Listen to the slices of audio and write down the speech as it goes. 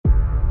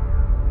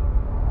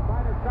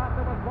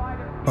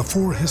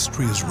Before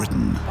history is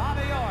written,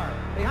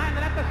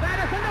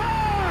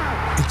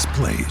 it's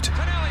played.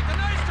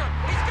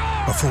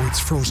 Before it's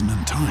frozen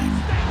in time,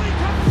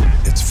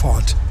 it's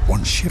fought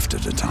one shift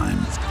at a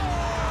time.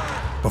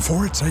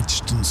 Before it's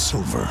etched in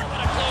silver,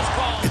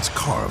 it's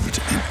carved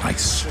in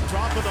ice.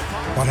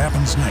 What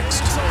happens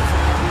next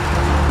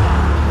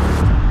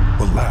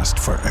will last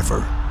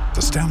forever.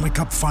 The Stanley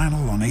Cup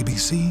Final on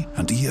ABC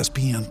and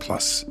ESPN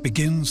Plus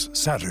begins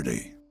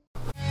Saturday.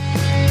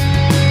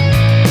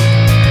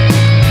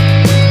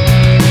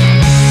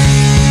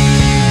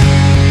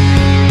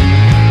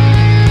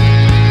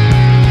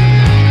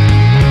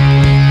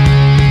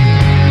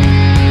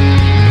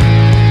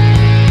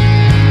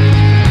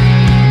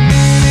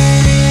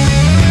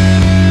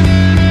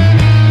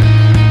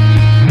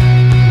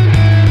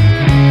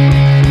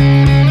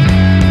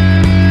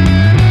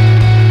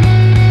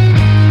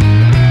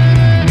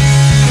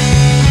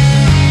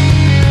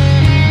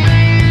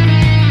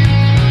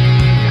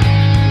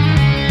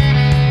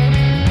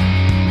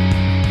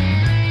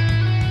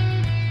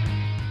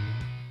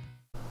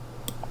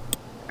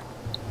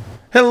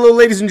 Hello,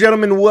 ladies and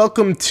gentlemen.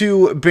 Welcome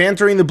to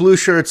Bantering the Blue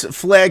Shirts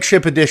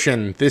flagship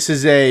edition. This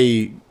is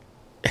a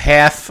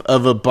half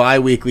of a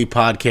bi-weekly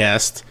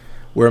podcast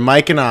where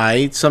Mike and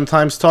I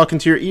sometimes talk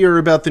into your ear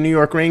about the New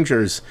York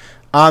Rangers.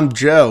 I'm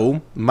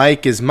Joe.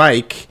 Mike is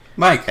Mike.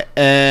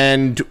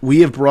 And we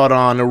have brought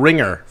on a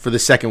ringer for the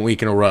second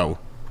week in a row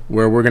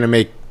where we're going to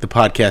make the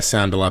podcast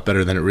sound a lot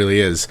better than it really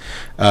is.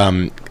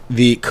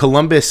 The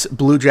Columbus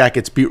Blue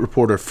Jackets beat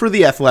reporter for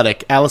The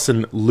Athletic,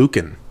 Allison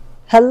Lukan.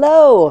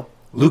 Hello.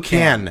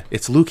 Lucan.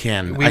 It's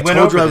Lucan. I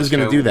told you I was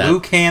going to do that.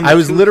 Lucan. I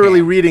was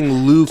literally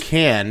reading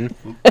Lucan,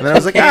 and then I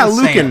was like,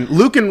 Lucan.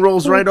 Lucan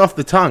rolls right off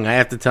the tongue, I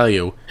have to tell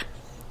you.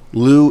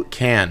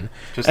 Lucan.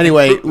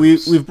 Anyway,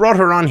 we've brought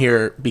her on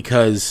here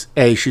because,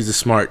 A, she's a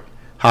smart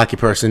hockey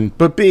person,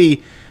 but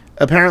B,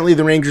 apparently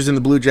the Rangers and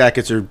the Blue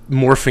Jackets are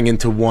morphing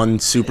into one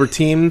super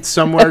team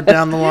somewhere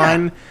down the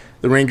line.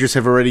 The Rangers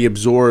have already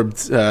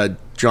absorbed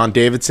John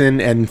Davidson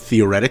and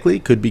theoretically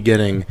could be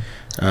getting...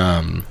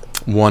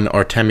 one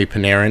Artemi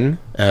Panarin.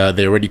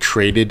 They already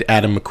traded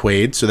Adam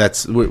McQuaid, so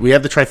we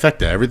have the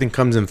trifecta. Everything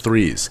comes in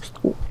threes.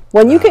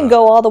 When you can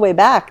go all the way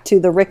back to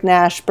the Rick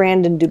Nash,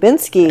 Brandon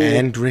Dubinsky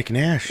and Rick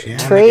Nash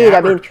trade.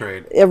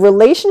 A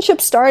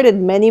relationship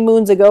started many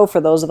moons ago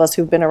for those of us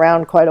who've been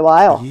around quite a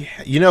while.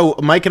 Yeah,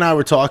 Mike and I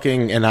were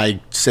talking, and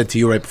I said to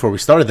you right before we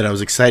started that I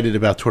was excited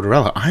about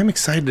Tortorella. I'm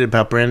excited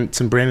about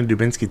some Brandon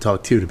Dubinsky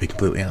talk too, to be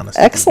completely honest.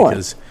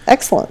 Excellent.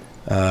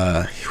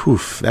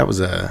 That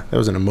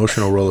was an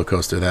emotional roller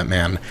coaster, that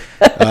man.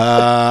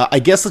 I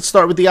guess let's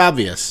start with the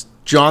obvious.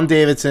 John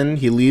Davidson,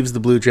 he leaves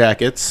the Blue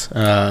Jackets.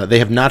 They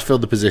have not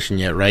filled the position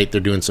yet, right? They're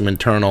doing some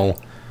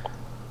internal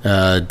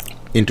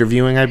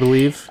interviewing, I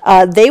believe.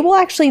 They will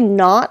actually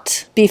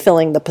not be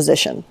filling the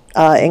position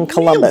in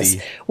Columbus,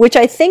 really? Which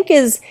I think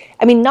is,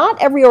 not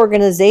every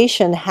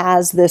organization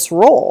has this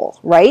role,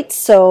 right?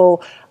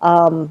 So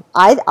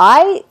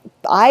I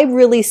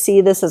really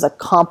see this as a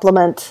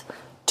compliment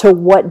to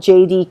what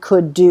JD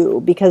could do,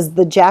 because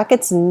the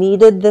Jackets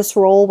needed this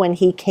role when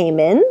he came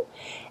in,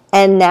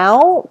 and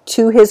now,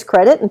 to his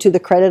credit and to the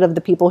credit of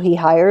the people he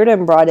hired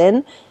and brought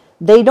in,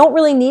 they don't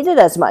really need it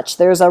as much.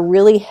 There's a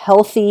really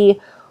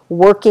healthy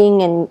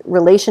working and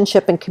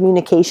relationship and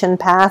communication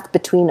path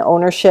between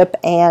ownership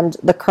and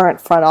the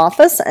current front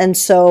office, and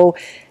so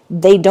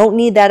they don't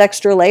need that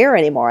extra layer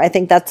anymore. I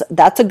think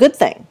that's a good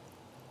thing.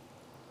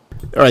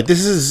 All right,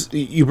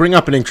 you bring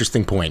up an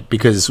interesting point,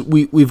 because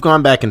we've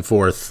gone back and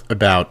forth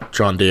about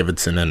John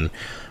Davidson, and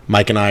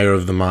Mike and I are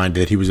of the mind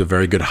that he was a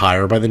very good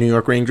hire by the New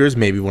York Rangers,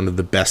 maybe one of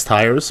the best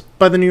hires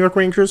by the New York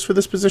Rangers for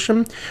this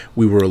position.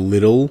 We were a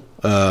little,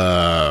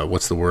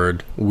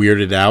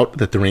 weirded out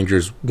that the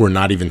Rangers were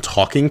not even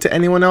talking to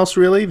anyone else,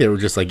 really. They were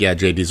just like, yeah,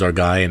 JD's our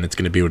guy, and it's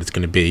going to be what it's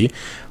going to be.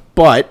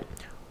 But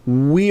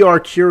we are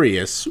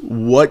curious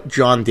what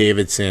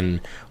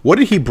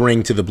did he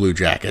bring to the Blue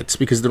Jackets?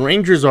 Because the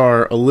Rangers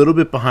are a little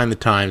bit behind the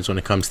times when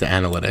it comes to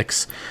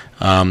analytics.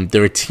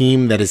 They're a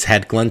team that has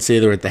had Glenn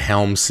Sather at the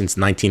helm since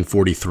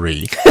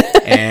 1943.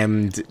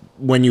 And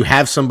when you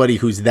have somebody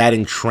who's that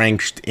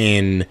entrenched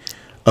in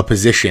a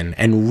position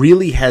and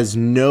really has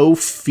no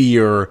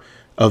fear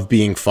of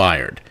being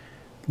fired,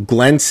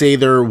 Glenn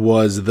Sather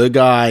was the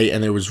guy,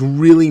 and there was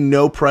really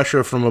no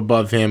pressure from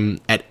above him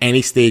at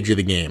any stage of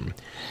the game.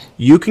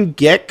 You can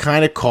get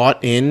kind of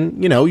caught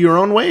in, your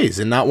own ways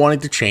and not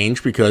wanting to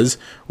change, because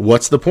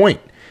what's the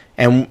point?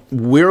 And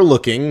we're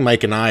looking,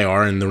 Mike and I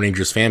are, and the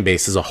Rangers fan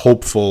base is a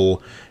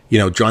hopeful,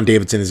 John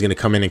Davidson is going to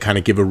come in and kind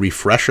of give a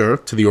refresher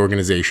to the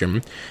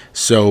organization.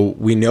 So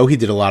we know he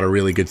did a lot of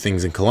really good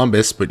things in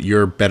Columbus, but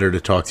you're better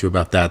to talk to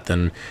about that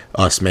than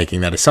us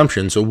making that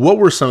assumption. So what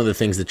were some of the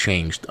things that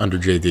changed under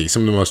JD,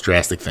 some of the most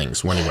drastic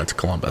things when he went to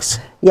Columbus?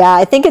 Yeah,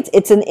 I think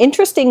it's an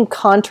interesting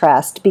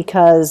contrast,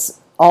 because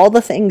all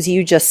the things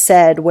you just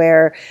said,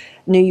 where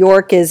New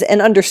York is,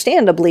 and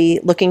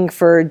understandably, looking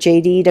for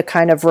JD to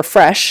kind of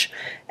refresh.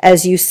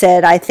 As you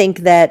said, I think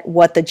that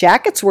what the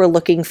Jackets were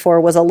looking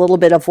for was a little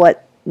bit of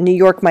what New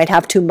York might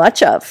have too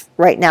much of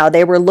right now.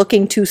 They were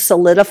looking to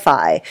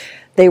solidify.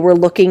 They were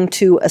looking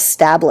to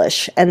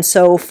establish. And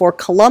so for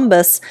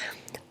Columbus,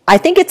 I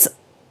think it's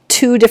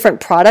two different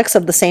products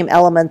of the same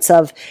elements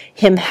of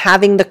him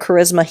having the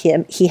charisma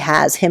he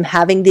has, him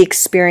having the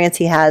experience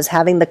he has,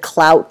 having the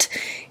clout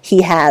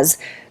he has.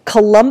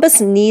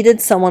 Columbus needed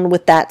someone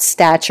with that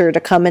stature to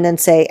come in and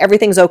say,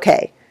 everything's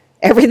okay.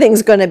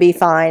 Everything's going to be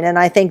fine. And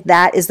I think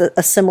that is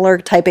a similar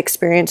type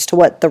experience to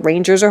what the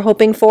Rangers are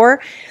hoping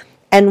for.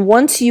 And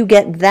once you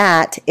get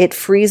that, it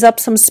frees up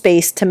some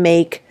space to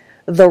make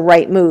the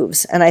right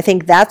moves. And I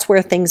think that's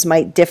where things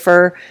might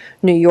differ,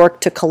 New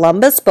York to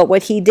Columbus. But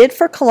what he did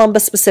for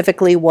Columbus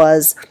specifically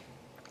was,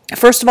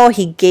 first of all,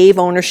 he gave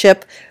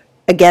ownership,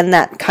 again,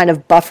 that kind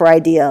of buffer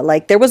idea.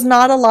 Like, there was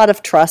not a lot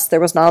of trust.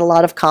 There was not a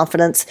lot of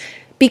confidence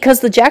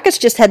because the Jackets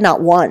just had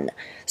not won.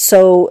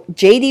 So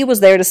JD was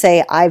there to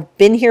say, I've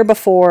been here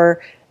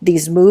before.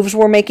 These moves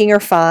we're making are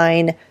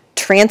fine.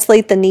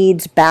 Translate the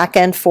needs back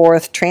and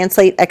forth,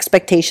 translate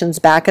expectations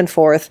back and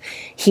forth.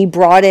 He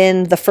brought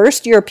in the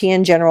first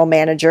European general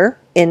manager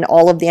in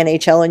all of the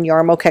NHL in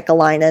Jarmo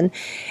Kekalainen.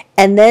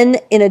 And then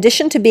in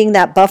addition to being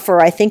that buffer,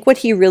 I think what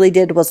he really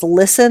did was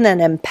listen and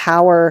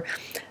empower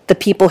the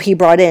people he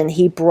brought in.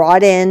 He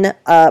brought in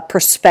a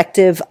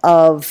perspective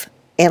of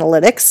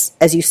analytics.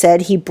 As you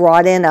said, he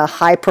brought in a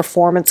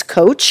high-performance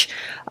coach,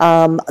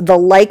 the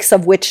likes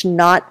of which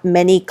not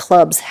many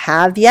clubs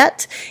have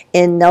yet,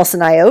 in Nelson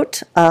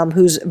Ayotte,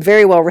 who's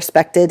very well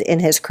respected in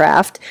his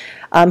craft.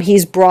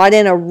 He's brought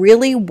in a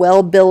really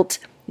well-built,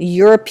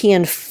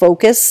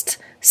 European-focused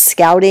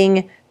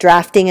scouting,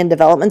 drafting, and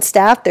development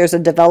staff. There's a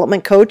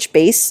development coach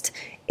based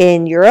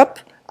in Europe.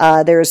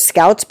 There's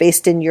scouts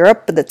based in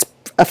Europe, but that's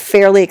a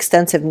fairly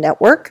extensive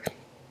network.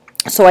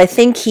 So I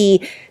think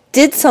he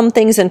did some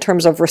things in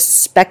terms of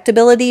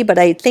respectability, but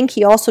I think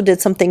he also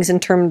did some things in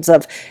terms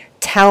of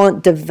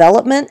talent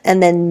development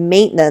and then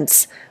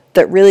maintenance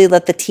that really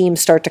let the team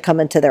start to come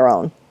into their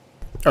own.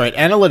 All right,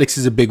 analytics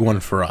is a big one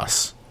for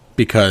us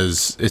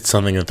because it's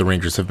something that the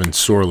Rangers have been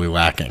sorely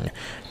lacking.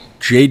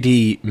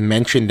 JD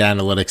mentioned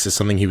analytics as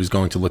something he was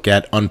going to look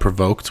at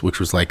unprovoked, which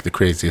was like the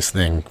craziest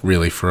thing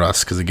really for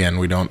us because, again,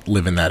 we don't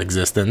live in that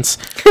existence.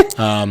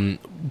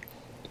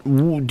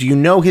 Do you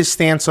know his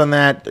stance on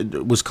that?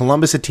 Was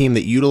Columbus a team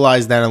that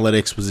utilized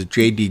analytics? Was it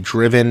JD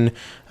driven?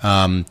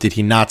 Did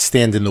he not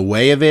stand in the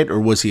way of it, or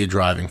was he a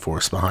driving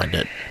force behind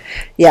it?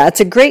 Yeah,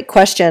 it's a great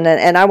question.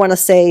 And I want to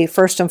say,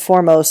 first and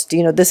foremost,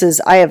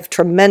 I have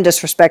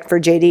tremendous respect for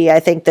JD. I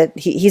think that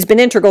he's been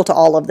integral to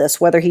all of this,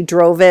 whether he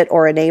drove it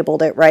or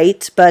enabled it,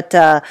 right? But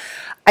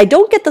I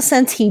don't get the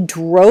sense he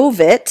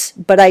drove it,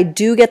 but I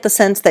do get the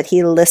sense that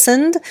he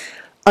listened,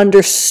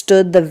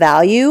 understood the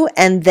value,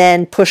 and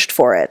then pushed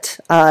for it.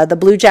 The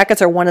Blue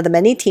Jackets are one of the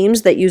many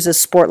teams that uses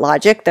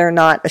Sportlogiq. They're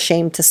not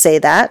ashamed to say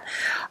that.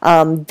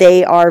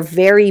 They are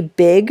very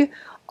big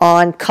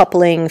on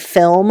coupling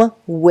film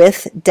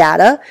with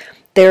data.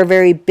 They're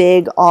very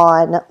big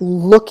on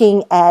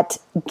looking at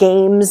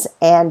games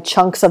and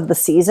chunks of the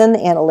season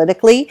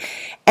analytically.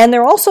 And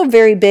they're also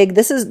very big.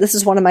 This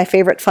is one of my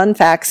favorite fun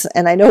facts,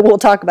 and I know we'll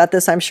talk about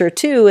this, I'm sure,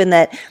 too, in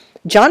that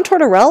John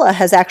Tortorella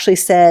has actually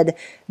said,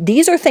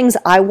 these are things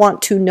I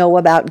want to know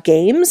about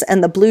games,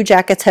 and the Blue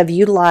Jackets have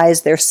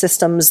utilized their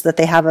systems that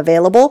they have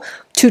available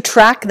to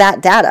track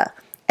that data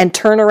and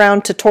turn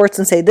around to Torts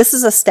and say, this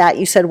is a stat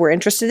you said we're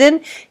interested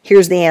in.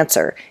 Here's the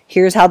answer.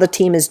 Here's how the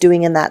team is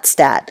doing in that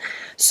stat.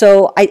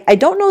 So I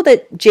don't know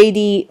that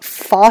JD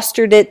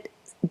fostered it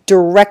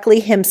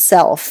directly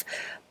himself,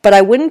 but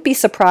I wouldn't be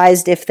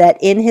surprised if that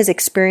in his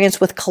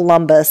experience with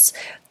Columbus,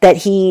 that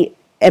he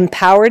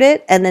empowered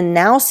it and then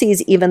now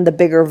sees even the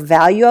bigger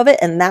value of it,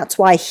 and that's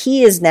why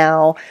he is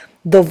now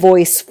the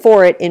voice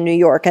for it in New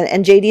York.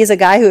 And JD is a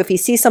guy who, if he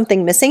sees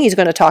something missing, he's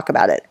going to talk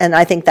about it, and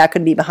I think that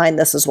could be behind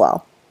this as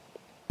well.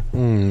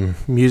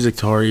 Music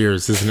to our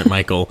ears, isn't it,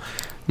 Michael?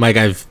 Mike,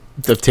 I've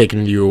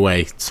taken you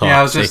away.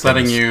 I was just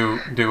letting you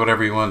do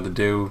whatever you wanted to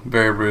do,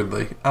 very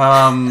rudely.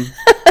 I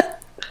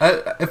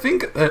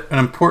think an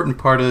important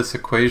part of this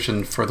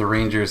equation for the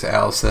Rangers,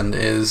 Allison,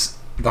 is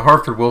the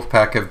Hartford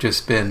Wolfpack have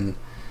just been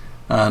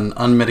an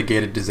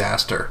unmitigated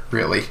disaster,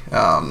 really,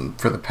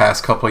 for the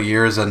past couple of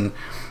years. And,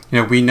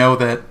 we know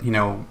that,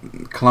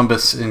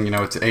 Columbus and,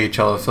 its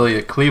AHL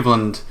affiliate,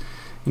 Cleveland,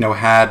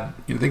 had,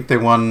 I think they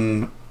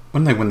won,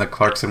 when they won the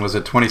Clarkson, was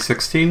it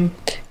 2016?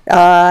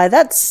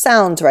 That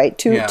sounds right.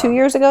 Two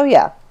years ago,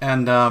 yeah.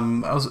 And I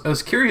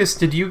was curious,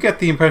 did you get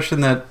the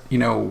impression that,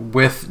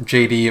 with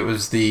JD,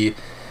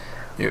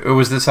 it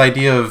was this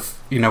idea of,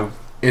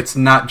 it's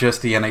not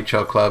just the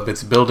NHL club,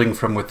 it's building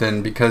from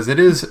within, because it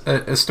is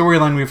a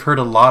storyline we've heard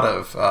a lot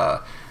of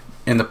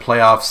in the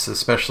playoffs,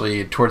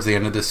 especially towards the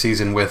end of the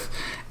season with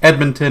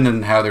Edmonton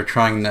and how they're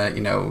trying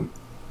to,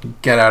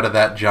 get out of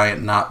that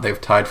giant knot they've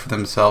tied for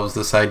themselves.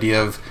 This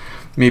idea of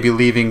maybe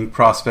leaving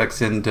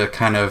prospects in to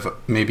kind of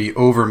maybe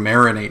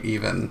over-marinate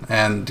even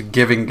and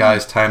giving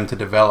guys time to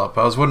develop.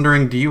 I was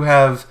wondering, do you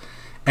have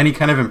any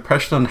kind of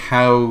impression on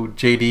how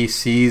JD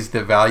sees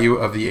the value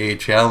of the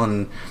AHL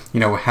and,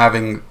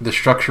 having the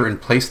structure in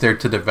place there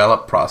to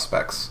develop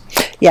prospects?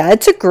 Yeah,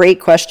 it's a great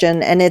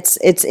question, and it's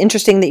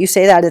interesting that you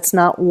say that. It's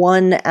not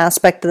one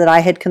aspect that I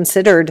had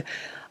considered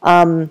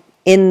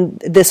in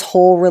this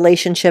whole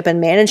relationship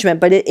and management,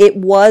 but it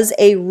was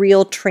a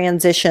real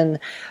transition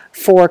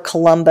for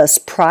Columbus.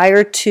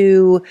 Prior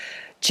to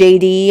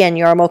JD and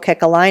Jarmo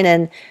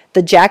Kekalainen,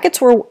 the Jackets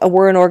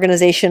were an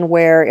organization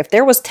where if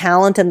there was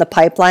talent in the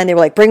pipeline, they were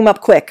like, bring them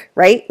up quick,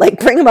 right? Like,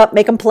 bring them up,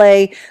 make them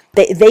play.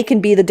 They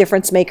can be the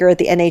difference maker at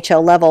the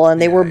NHL level.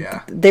 And they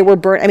were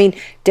burned. I mean,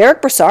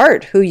 Derek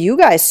Brassard, who you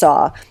guys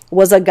saw,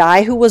 was a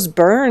guy who was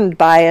burned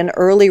by an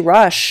early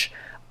rush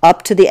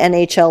up to the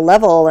NHL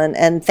level,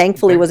 and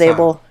thankfully was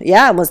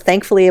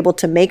thankfully able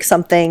to make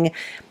something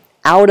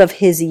out of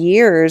his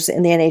years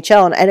in the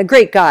NHL, and a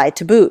great guy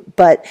to boot.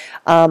 But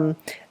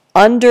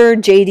under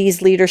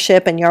JD's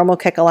leadership and Jarmo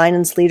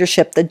Kekalainen's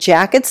leadership, the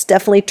Jackets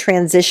definitely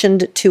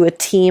transitioned to a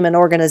team, an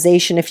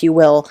organization, if you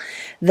will,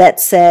 that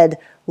said,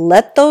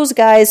 let those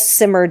guys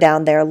simmer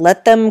down there.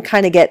 Let them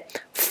kind of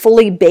get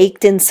fully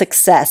baked in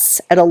success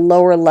at a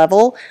lower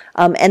level.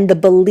 And the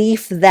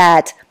belief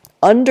that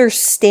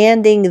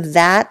understanding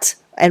that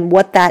and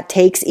what that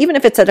takes, even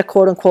if it's at a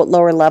quote-unquote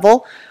lower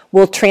level,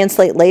 will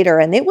translate later.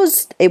 And it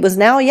was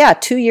now,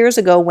 2 years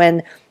ago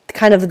when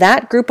kind of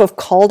that group of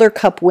Calder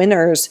Cup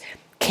winners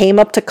came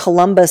up to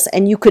Columbus,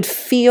 and you could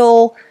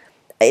feel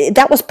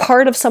that was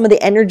part of some of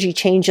the energy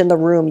change in the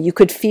room. You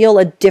could feel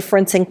a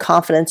difference in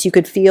confidence. You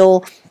could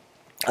feel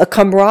a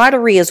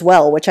camaraderie as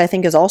well, which I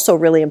think is also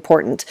really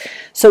important.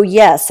 So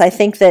yes, I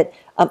think that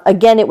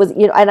again, it was,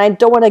 and I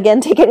don't want to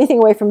again take anything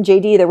away from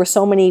JD. There were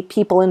so many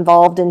people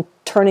involved in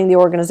turning the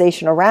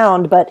organization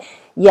around, but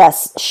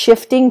yes,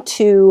 shifting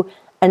to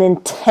an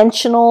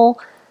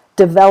intentional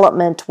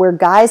development where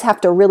guys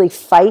have to really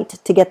fight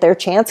to get their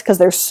chance because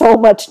there's so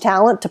much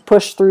talent to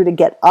push through to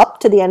get up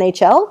to the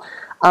NHL.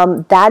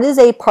 That is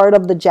a part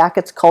of the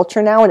Jackets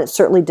culture now, and it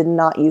certainly did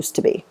not used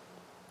to be.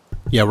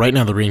 Yeah, right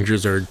now the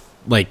Rangers are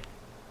like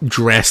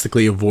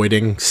drastically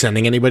avoiding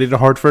sending anybody to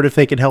Hartford if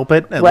they can help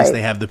it. At least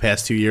they have the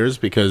past 2 years,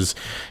 because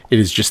it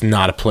is just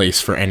not a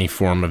place for any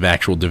form of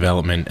actual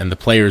development. And the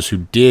players who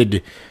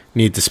did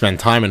need to spend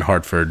time in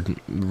Hartford,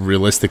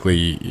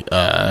 realistically,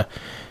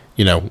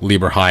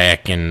 Lieber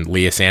Hayek and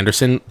Elias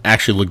Anderson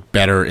actually looked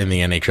better in the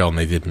NHL than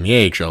they did in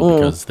the AHL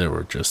because they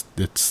were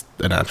it's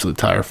an absolute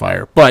tire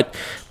fire. But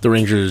the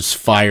Rangers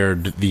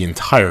fired the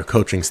entire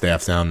coaching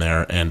staff down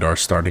there and are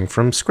starting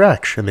from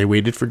scratch. And they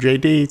waited for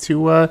JD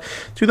to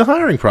do the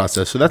hiring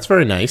process. So that's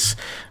very nice.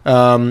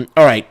 All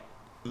right,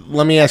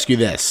 let me ask you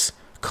this.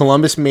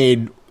 Columbus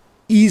made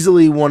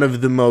easily one of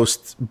the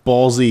most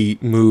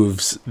ballsy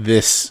moves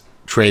this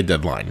trade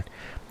deadline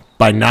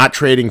by not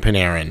trading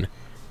Panarin,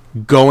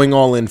 going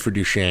all in for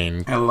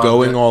Duchesne,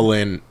 all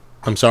in.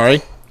 I'm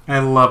sorry? I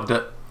loved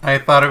it. I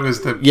thought it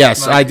was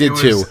Yes, I did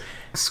too.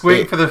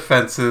 Swing for the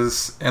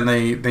fences, and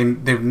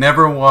they've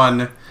never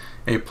won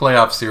a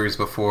playoff series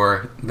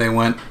before. They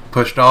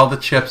pushed all the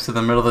chips to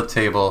the middle of the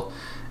table,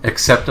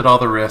 accepted all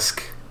the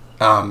risk.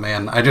 Oh,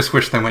 man, I just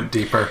wish they went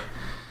deeper.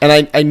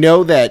 And I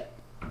know that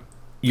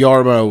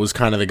Jarmo was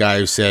kind of the guy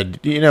who said,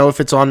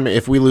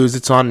 if we lose,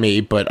 it's on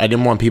me. But I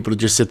didn't want people to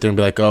just sit there and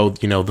be like, oh,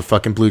 the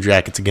fucking Blue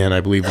Jackets again,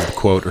 I believe is the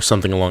quote, or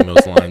something along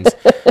those lines.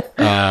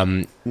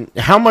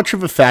 How much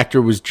of a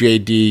factor was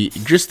JD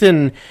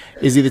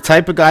is he the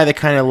type of guy that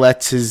kind of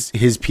lets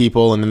his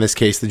people, and in this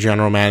case, the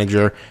general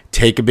manager,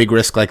 take a big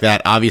risk like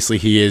that? Obviously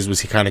he is.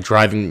 Was he kind of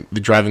the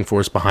driving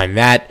force behind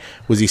that?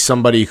 Was he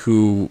somebody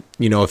who,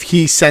 if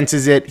he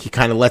senses it, he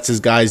kind of lets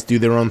his guys do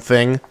their own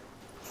thing?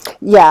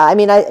 Yeah, I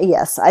mean,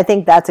 yes, I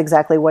think that's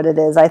exactly what it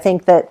is. I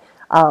think that,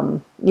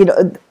 and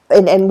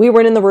we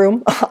weren't in the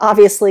room.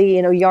 Obviously,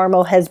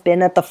 Jarmo has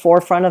been at the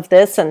forefront of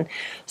this, and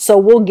so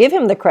we'll give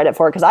him the credit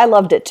for it because I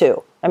loved it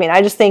too. I mean,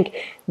 I just think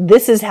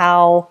this is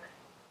how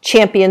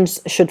champions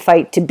should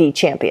fight to be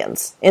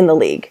champions in the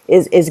league: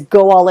 is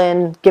go all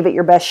in, give it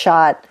your best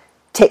shot,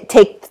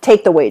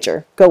 take the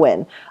wager, go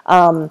in.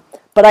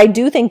 But I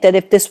do think that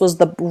if this was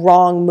the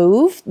wrong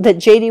move, that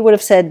JD would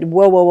have said,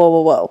 whoa, whoa, whoa,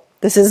 whoa, whoa.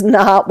 This is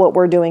not what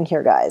we're doing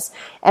here, guys.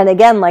 And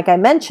again, like I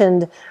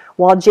mentioned,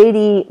 while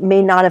JD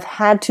may not have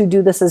had to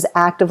do this as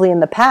actively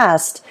in the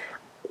past,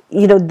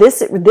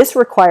 this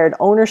required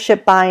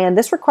ownership buy-in.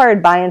 This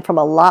required buy-in from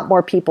a lot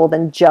more people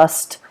than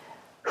just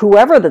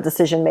whoever the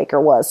decision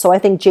maker was. So I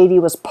think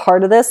JD was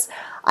part of this.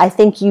 I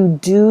think you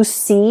do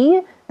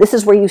see, this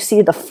is where you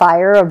see the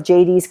fire of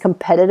JD's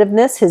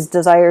competitiveness, his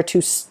desire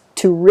to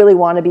really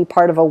want to be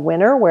part of a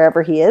winner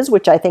wherever he is,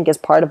 which I think is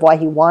part of why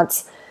he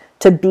wants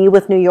to be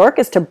with New York,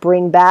 is to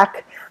bring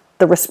back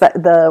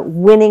the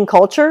winning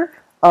culture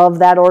of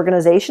that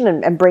organization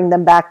and bring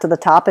them back to the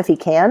top if he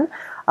can.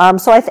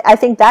 So I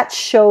think that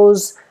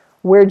shows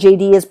where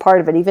JD is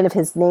part of it, even if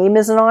his name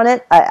isn't on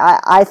it.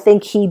 I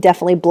think he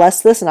definitely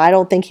blessed this, and I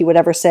don't think he would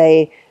ever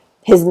say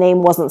his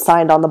name wasn't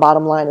signed on the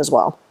bottom line as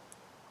well.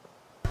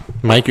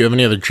 Mike, you have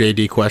any other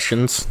JD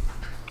questions?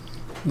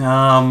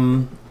 Let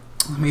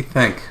me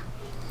think.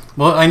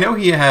 Well, I know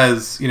he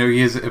has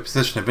a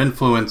position of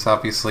influence,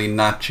 obviously,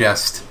 not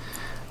just,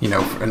 in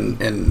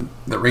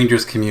the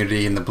Rangers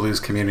community, in the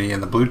Blues community,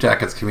 and the Blue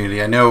Jackets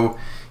community. I know,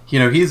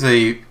 he's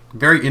a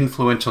very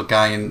influential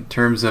guy in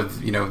terms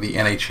of, the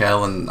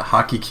NHL and the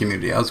hockey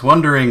community. I was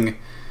wondering,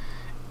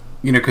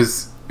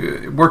 because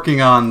working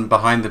on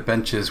Behind the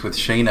Benches with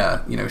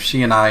Shayna,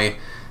 she and I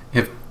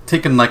have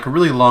taken like a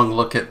really long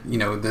look at,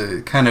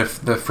 the kind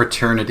of the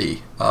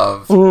fraternity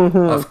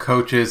of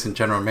coaches and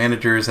general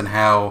managers, and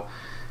how,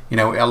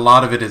 a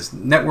lot of it is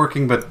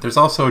networking, but there's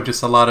also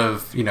just a lot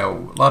of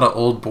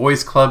old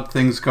boys club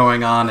things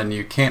going on, and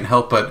you can't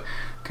help but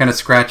kind of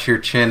scratch your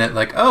chin at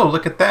like, oh,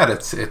 look at that,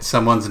 it's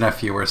someone's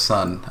nephew or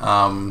son,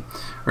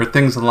 or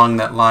things along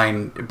that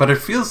line. But it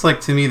feels like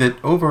to me that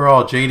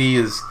overall JD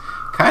is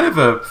kind of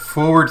a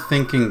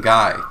forward-thinking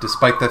guy,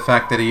 despite the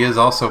fact that he is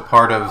also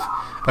part of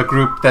a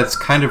group that's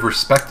kind of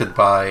respected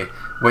by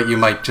what you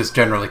might just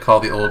generally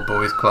call the old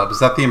boys club. Is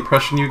that the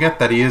impression you get,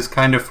 that he is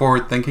kind of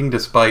forward-thinking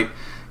despite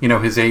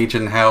his age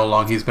and how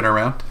long he's been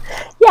around?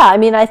 Yeah,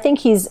 I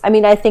think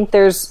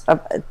there's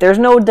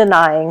no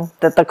denying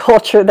that the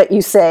culture that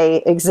you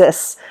say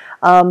exists.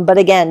 But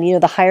again,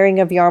 the hiring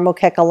of Jarmo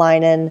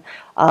Kekalainen,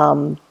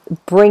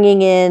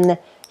 bringing in,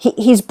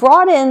 he's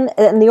brought in,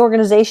 and the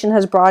organization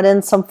has brought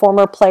in some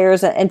former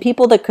players and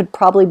people that could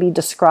probably be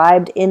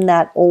described in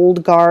that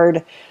old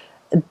guard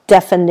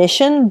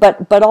definition,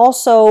 but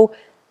also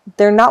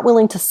they're not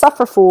willing to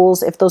suffer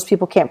fools if those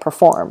people can't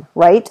perform,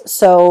 right?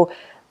 So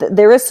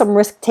there is some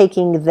risk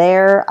taking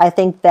there. I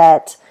think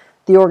that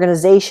the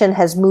organization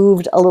has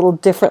moved a little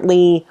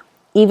differently,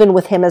 even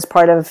with him as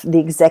part of the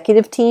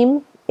executive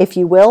team, if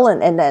you will,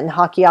 and then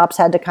Hockey Ops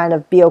had to kind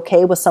of be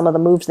okay with some of the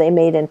moves they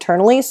made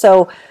internally.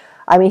 So,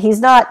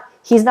 he's not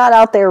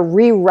out there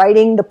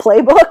rewriting the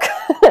playbook,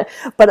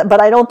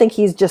 but I don't think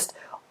he's just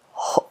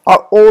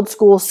old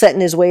school, set in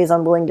his ways,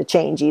 unwilling to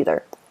change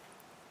either.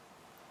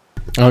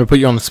 I'm going to put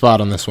you on the spot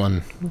on this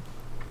one.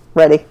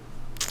 Ready?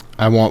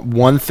 I want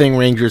one thing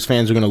Rangers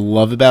fans are going to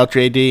love about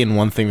JD and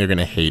one thing they're going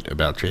to hate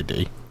about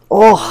JD.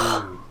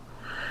 Oh,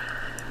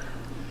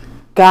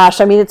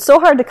 gosh. It's so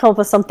hard to come up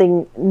with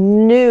something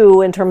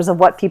new in terms of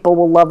what people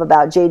will love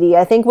about JD.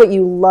 I think what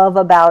you love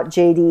about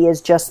JD is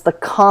just the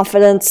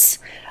confidence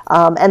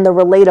and the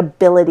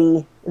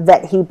relatability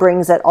that he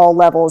brings at all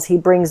levels. He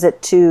brings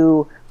it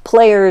to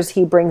players,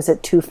 he brings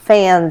it to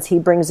fans, he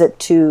brings it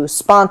to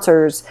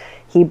sponsors,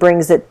 he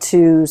brings it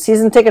to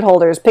season ticket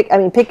holders.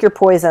 Pick your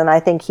poison. I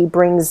think he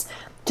brings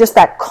just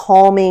that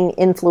calming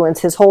influence.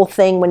 His whole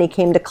thing when he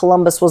came to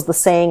Columbus was the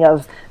saying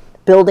of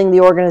building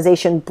the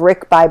organization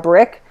brick by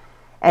brick,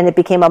 and it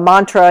became a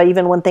mantra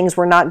even when things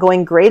were not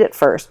going great at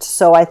first.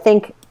 So I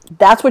think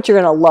that's what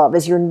you're going to love,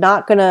 is you're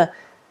not going to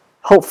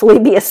hopefully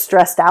be as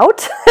stressed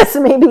out as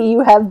maybe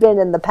you have been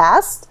in the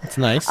past. That's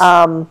nice.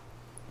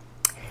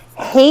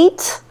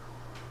 Hate,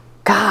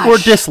 gosh. Or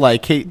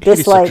dislike. Hate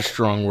is such a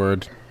strong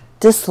word.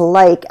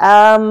 Dislike.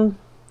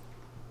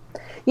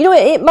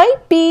 It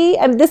might be,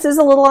 this is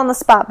a little on the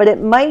spot, but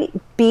it might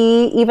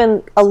be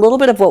even a little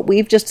bit of what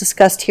we've just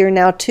discussed here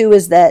now too,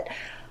 is that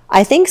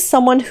I think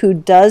someone who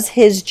does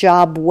his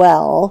job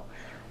well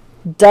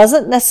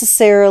doesn't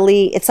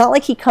necessarily, it's not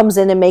like he comes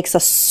in and makes a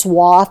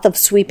swath of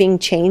sweeping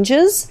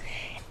changes,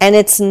 and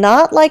it's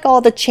not like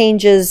all the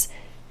changes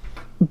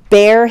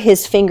bear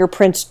his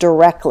fingerprints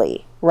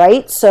directly,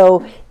 right?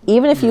 So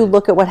even if you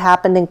look at what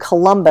happened in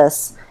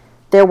Columbus,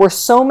 there were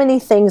so many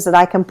things that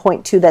I can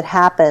point to that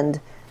happened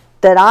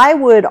that I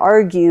would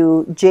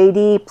argue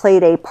JD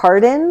played a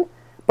part in,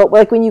 but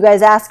like when you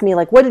guys ask me,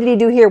 like, what did he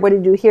do here? What did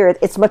he do here?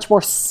 It's much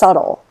more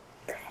subtle.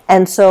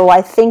 And so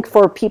I think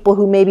for people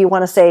who maybe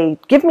want to say,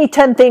 give me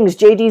 10 things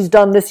JD's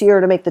done this year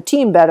to make the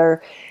team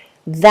better,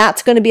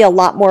 that's going to be a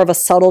lot more of a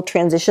subtle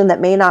transition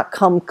that may not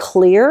come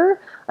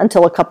clear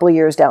until a couple of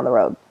years down the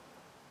road.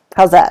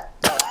 How's that?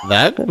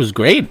 That was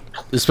great,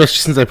 especially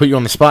since I put you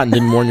on the spot and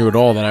didn't warn you at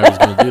all that I was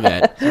going to do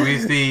that. So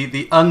he's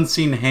the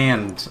unseen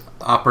hand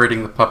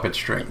operating the puppet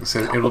strings.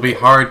 It'll be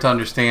hard to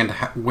understand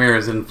where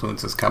his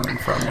influence is coming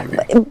from, maybe.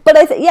 But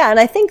and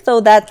I think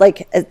though that,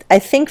 like, I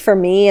think for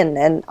me,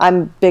 and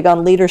I'm big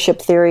on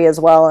leadership theory as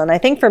well, and I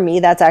think for me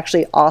that's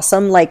actually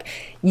awesome. Like,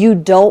 you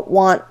don't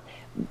want,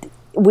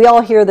 we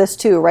all hear this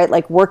too, right?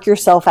 Like, work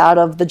yourself out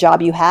of the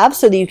job you have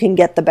so that you can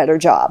get the better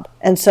job.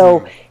 And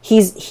so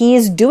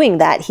he's doing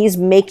that. He's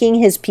making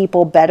his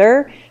people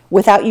better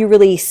without you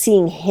really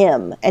seeing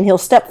him. And he'll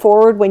step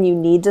forward when you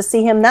need to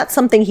see him. That's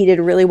something he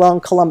did really well in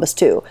Columbus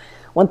too.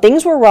 When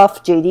things were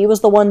rough, JD was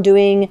the one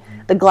doing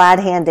the glad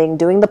handing,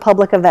 doing the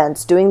public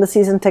events, doing the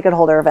season ticket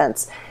holder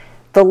events.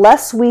 The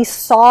less we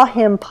saw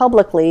him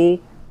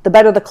publicly, the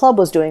better the club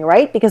was doing,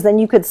 right? Because then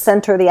you could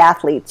center the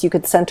athletes, you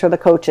could center the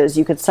coaches,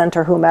 you could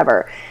center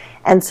whomever.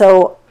 And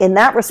so in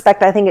that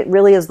respect, I think it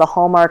really is the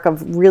hallmark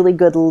of really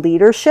good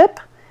leadership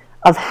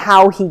of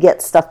how he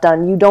gets stuff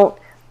done. You don't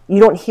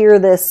hear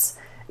this,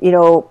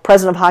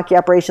 president of hockey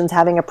operations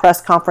having a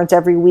press conference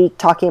every week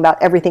talking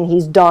about everything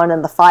he's done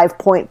and the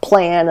 5-point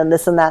plan and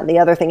this and that and the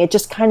other thing. It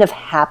just kind of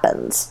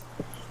happens.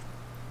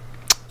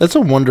 That's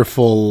a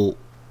wonderful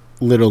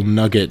little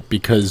nugget,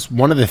 because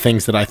one of the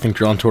things that I think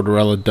John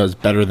Tortorella does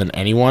better than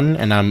anyone,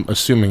 and I'm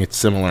assuming it's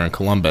similar in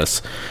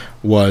Columbus,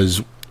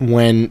 was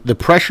when the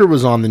pressure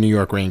was on the New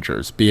York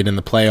Rangers, be it in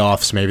the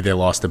playoffs, maybe they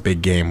lost a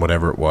big game,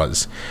 whatever it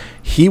was,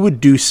 he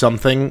would do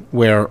something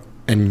where,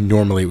 and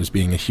normally it was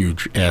being a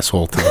huge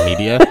asshole to the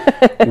media,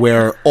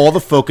 where all the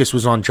focus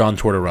was on John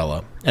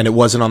Tortorella, and it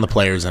wasn't on the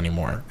players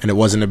anymore. And it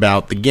wasn't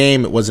about the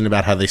game, it wasn't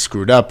about how they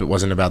screwed up, it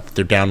wasn't about that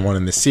they're down one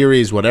in the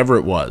series, whatever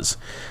it was.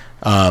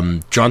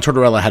 John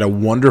Tortorella had a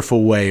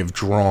wonderful way of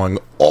drawing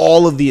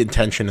all of the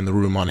attention in the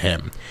room on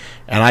him.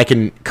 And I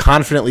can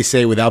confidently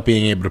say, without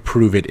being able to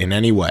prove it in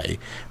any way,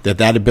 that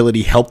that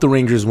ability helped the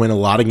Rangers win a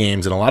lot of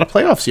games and a lot of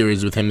playoff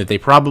series with him that they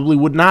probably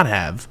would not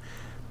have,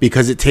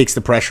 because it takes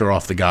the pressure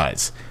off the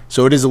guys.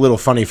 So it is a little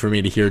funny for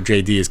me to hear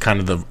JD is kind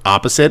of the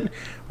opposite,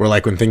 where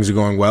like when things are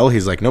going well,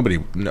 he's like,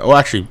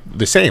 actually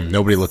the same.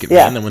 Nobody look at me.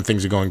 And then when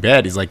things are going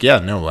bad, he's like,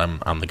 I'm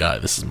the guy.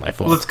 This is my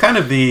fault. Well, it's kind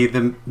of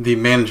the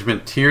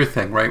management tier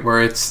thing, right?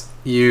 Where it's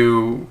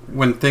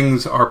when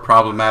things are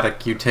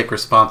problematic, you take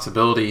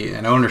responsibility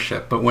and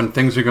ownership. But when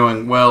things are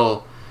going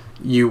well,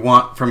 you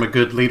want, from a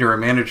good leader or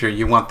manager,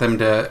 you want them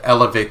to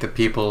elevate the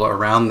people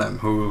around them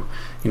who,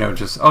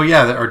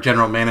 our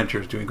general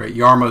manager is doing great,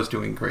 Jarmo's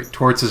doing great,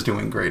 Torts is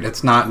doing great,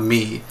 it's not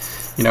me.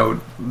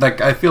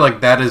 I feel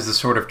like that is the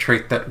sort of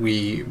trait that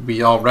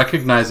we all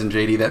recognize in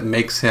JD that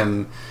makes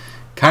him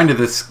kind of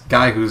this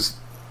guy who's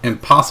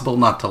impossible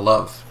not to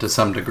love to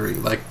some degree.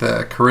 Like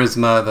the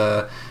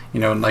charisma,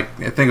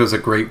 I think it was a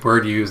great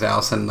word you used,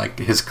 Allison, like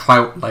his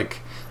clout, like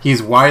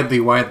he's widely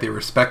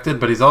respected,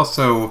 but he's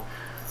also,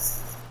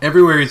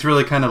 everywhere he's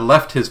really kind of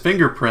left his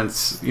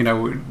fingerprints,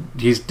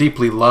 he's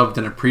deeply loved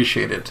and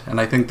appreciated.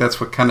 And I think that's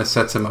what kind of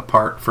sets him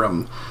apart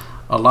from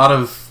a lot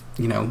of,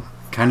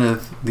 kind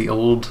of the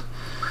old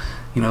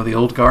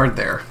guard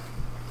there.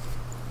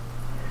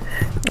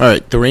 All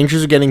right, the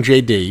Rangers are getting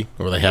JD,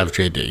 or they have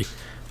JD.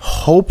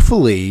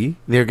 Hopefully,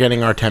 they're getting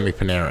Artemi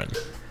Panarin.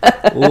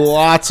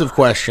 Lots of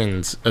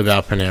questions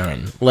about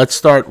Panarin. Let's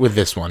start with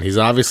this one. He's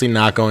obviously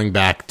not going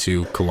back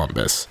to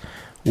Columbus,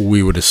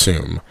 we would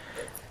assume.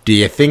 Do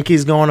you think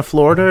he's going to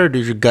Florida, or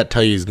does your gut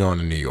tell you he's going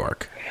to New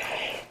York?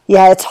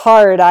 Yeah, it's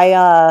hard.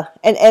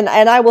 And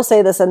I will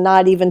say this, and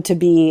not even to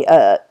be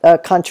a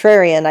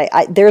contrarian.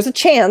 There's a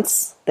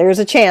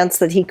chance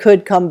that he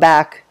could come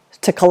back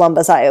to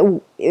Columbus.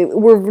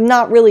 We're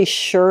not really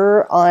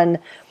sure on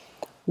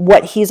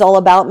what he's all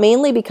about,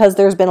 mainly because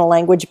there's been a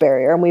language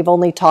barrier, and we've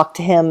only talked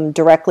to him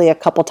directly a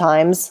couple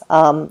times,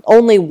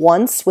 only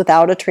once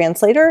without a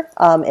translator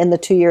in the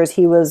 2 years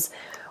he was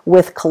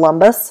with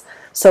Columbus.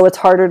 So it's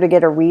harder to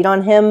get a read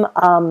on him.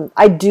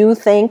 I do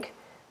think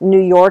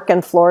New York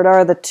and Florida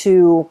are the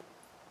two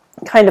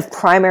kind of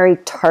primary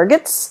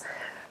targets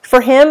for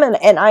him.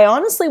 And I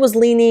honestly was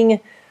leaning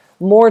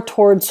more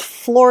towards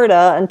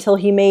Florida until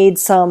he made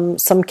some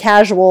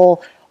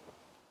casual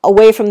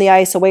away from the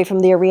ice, away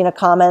from the arena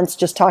comments,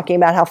 just talking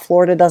about how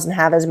Florida doesn't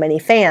have as many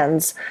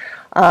fans.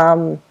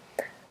 So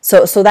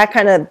that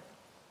kind of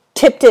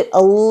tipped it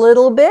a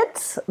little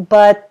bit,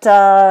 but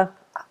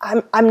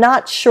I'm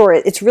not sure.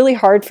 It's really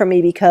hard for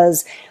me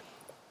because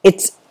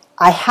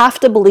I have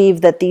to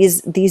believe that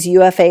these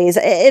UFAs,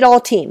 at all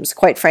teams,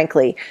 quite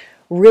frankly,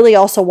 really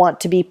also want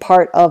to be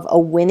part of a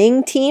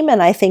winning team.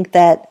 And I think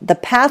that the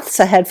paths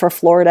ahead for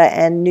Florida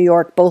and New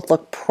York both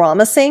look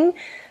promising,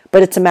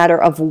 but it's a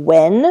matter of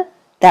when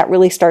that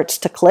really starts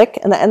to click.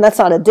 And that's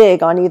not a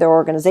dig on either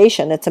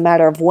organization. It's a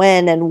matter of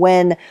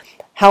when,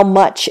 how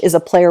much is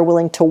a player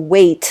willing to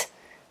wait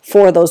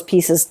for those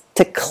pieces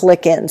to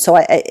click in. So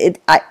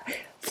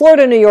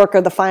Florida, New York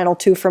are the final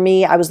two for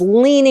me. I was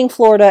leaning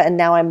Florida, and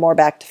now I'm more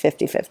back to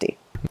 50-50.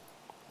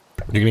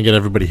 You're going to get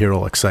everybody here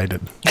all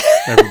excited.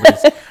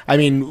 I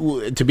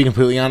mean, to be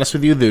completely honest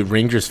with you, the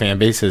Rangers fan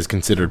base has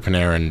considered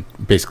Panarin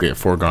basically a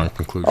foregone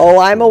conclusion. Oh,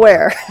 I'm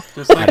aware.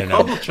 Just like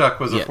Kovalchuk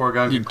was a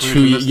foregone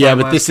conclusion.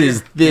 But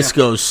this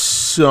goes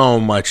so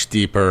much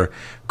deeper.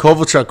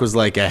 Kovalchuk was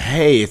like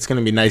hey, it's going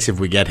to be nice if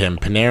we get him.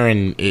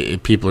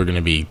 Panarin, people are going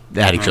to be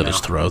at each other's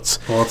throats.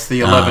 Well, it's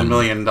the $11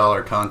 million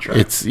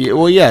contract.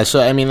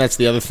 So I mean, that's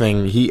the other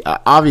thing. He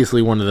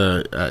obviously one of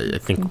the, I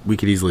think we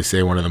could easily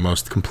say one of the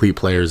most complete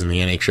players in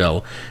the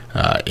NHL.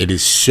 It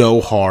is so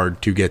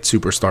hard to get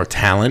superstar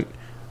talent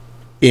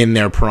in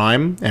their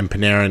prime, and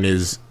Panarin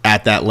is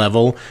at that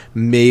level,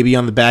 maybe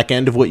on the back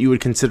end of what you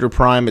would consider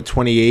prime at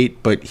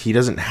 28, but he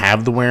doesn't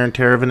have the wear and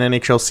tear of an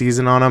NHL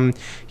season on him.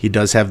 He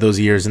does have those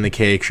years in the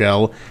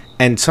KHL,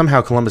 and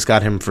somehow Columbus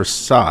got him for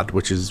Saad,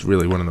 which is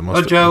really one of the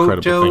most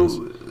incredible things.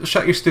 Joe,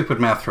 shut your stupid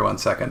mouth for 1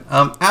 second.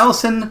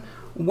 Allison,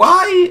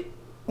 why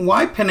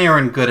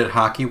Panarin good at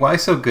hockey? Why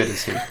so good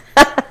is he?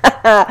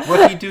 What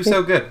did he do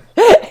so good?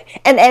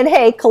 And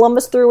hey,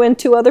 Columbus threw in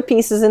 2 other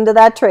pieces into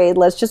that trade.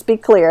 Let's just be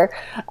clear.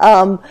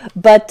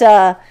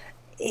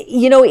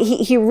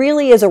 He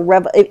really is a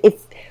rebel.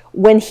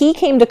 When he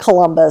came to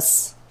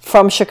Columbus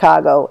from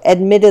Chicago,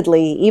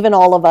 admittedly, even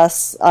all of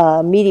us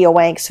media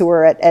wanks who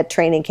were at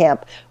training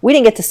camp, we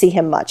didn't get to see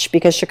him much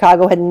because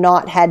Chicago had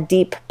not had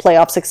deep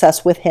playoff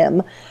success with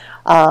him.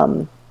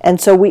 And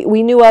so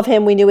we knew of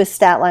him, we knew his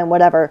stat line,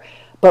 whatever.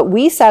 But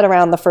we sat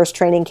around the first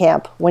training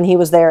camp when he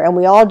was there, and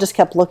we all just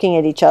kept looking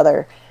at each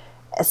other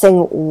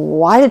saying,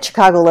 why did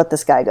Chicago let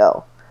this guy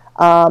go?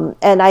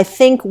 And I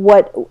think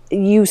what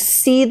you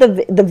see,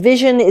 the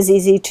vision is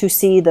easy to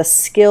see, the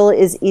skill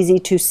is easy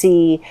to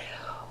see.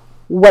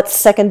 What's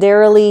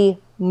secondarily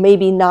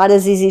maybe not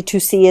as easy to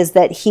see is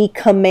that he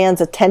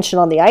commands attention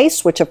on the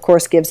ice, which of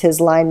course gives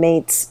his line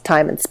mates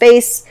time and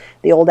space,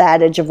 the old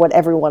adage of what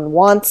everyone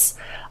wants.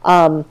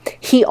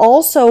 He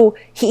also,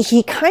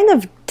 he kind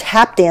of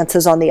tap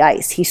dances on the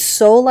ice. He's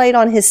so light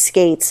on his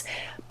skates,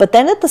 but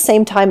then at the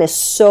same time is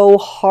so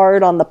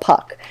hard on the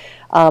puck.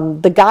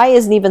 The guy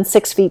isn't even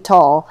 6 feet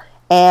tall,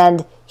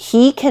 and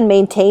he can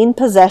maintain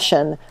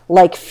possession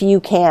like few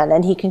can,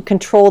 and he can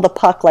control the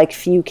puck like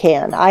few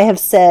can. I have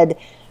said,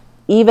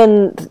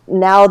 even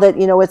now that,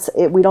 you know,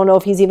 we don't know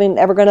if he's even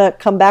ever going to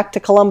come back to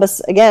Columbus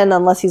again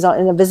unless he's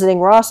in a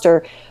visiting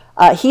roster,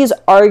 he's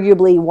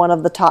arguably one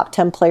of the top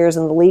 10 players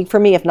in the league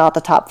for me, if not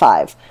the top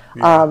 5.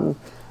 Yeah.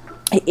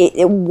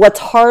 What's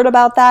hard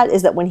about that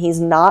is that when he's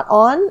not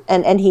on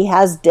and he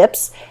has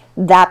dips,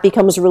 that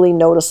becomes really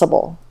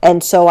noticeable.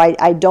 And so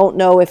I don't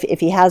know if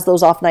he has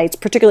those off nights,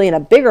 particularly in a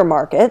bigger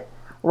market,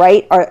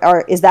 right?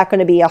 Or is that going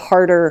to be a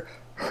harder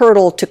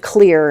hurdle to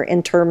clear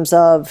in terms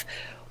of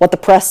what the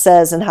press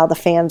says and how the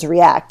fans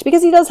react?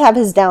 Because he does have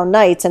his down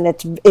nights, and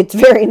it's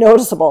very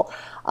noticeable.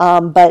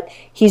 But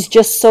he's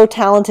just so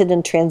talented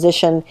in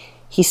transition.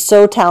 He's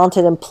so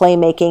talented in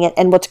playmaking,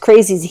 and what's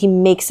crazy is he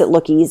makes it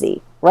look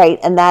easy, right?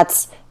 And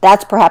that's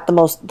perhaps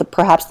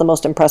the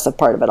most impressive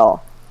part of it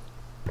all.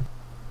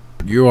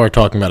 You are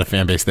talking about a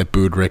fan base that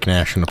booed Rick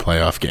Nash in the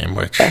playoff game,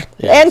 which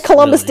and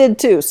Columbus really did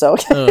too. So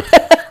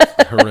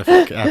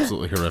horrific,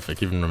 absolutely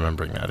horrific. Even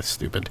remembering that is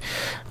stupid.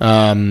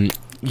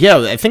 Yeah,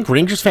 I think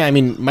Rangers fan. I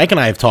mean, Mike and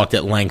I have talked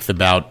at length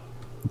about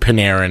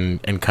Panarin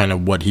and kind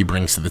of what he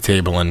brings to the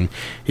table, and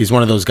he's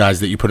one of those guys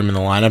that you put him in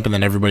the lineup and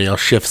then everybody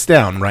else shifts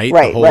down, right?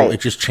 Right. It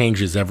just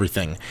changes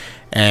everything.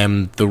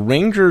 And the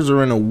Rangers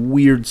are in a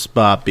weird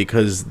spot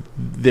because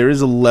there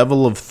is a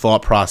level of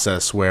thought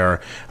process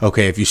where,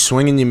 okay, if you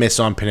swing and you miss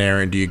on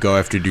Panarin, do you go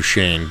after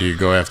Duchesne? Do you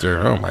go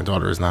after, oh, my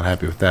daughter is not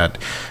happy with that.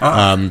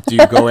 Do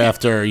you go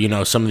after,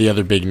 some of the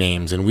other big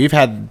names? And we've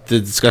had the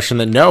discussion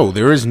that no,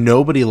 there is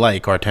nobody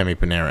like Artemi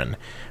Panarin.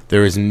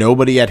 There is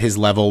nobody at his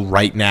level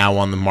right now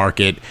on the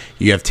market.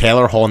 You have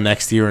Taylor Hall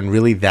next year, and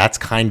really that's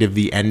kind of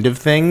the end of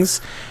things.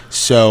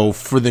 So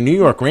for the New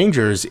York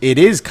Rangers, it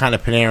is kind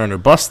of Panarin or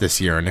bust this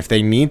year. And if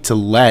they need to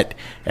let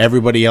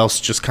everybody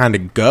else just kind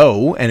of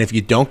go, and if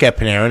you don't get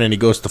Panarin and he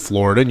goes to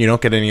Florida and you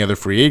don't get any other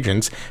free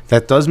agents,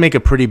 that does make a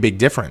pretty big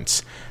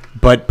difference.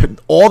 But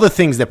all the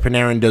things that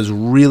Panarin does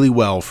really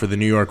well for the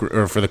New York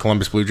or for the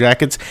Columbus Blue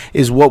Jackets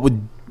is what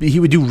he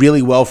would do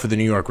really well for the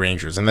New York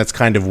Rangers, and that's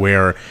kind of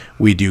where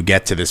we do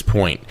get to this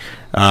point.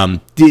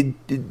 Did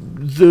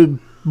the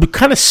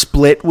kind of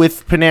split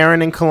with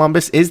Panarin and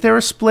Columbus? Is there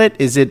a split?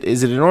 Is it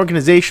an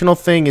organizational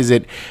thing? Is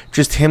it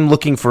just him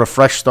looking for a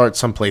fresh start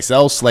someplace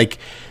else? Like,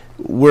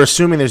 we're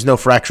assuming there's no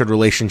fractured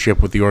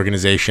relationship with the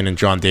organization and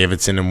John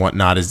Davidson and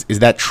whatnot. Is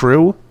that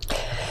true?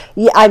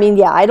 Yeah,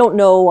 I don't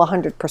know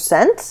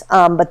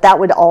 100%, but that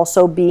would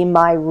also be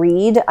my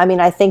read. I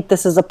mean, I think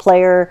this is a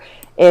player.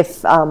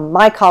 If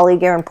my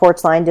colleague Aaron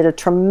Portzline did a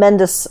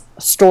tremendous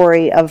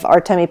story of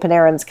Artemi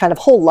Panarin's kind of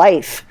whole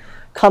life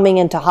coming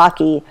into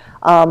hockey,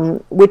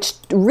 which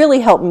really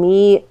helped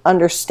me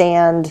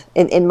understand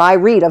in my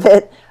read of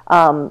it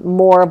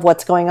more of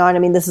what's going on. I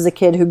mean, this is a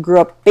kid who grew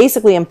up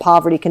basically in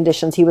poverty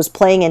conditions. He was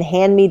playing in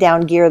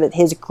hand-me-down gear that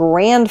his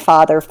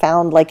grandfather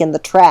found like in the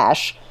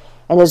trash,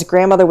 and his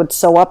grandmother would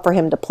sew up for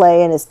him to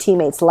play, and his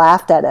teammates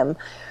laughed at him.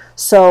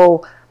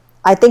 So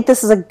I think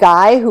this is a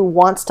guy who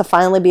wants to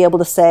finally be able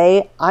to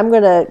say, I'm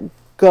going to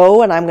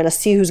go and I'm going to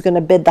see who's going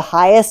to bid the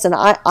highest, and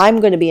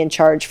I'm going to be in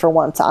charge for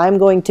once. I'm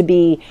going to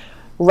be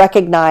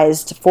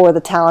recognized for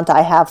the talent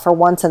I have for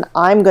once, and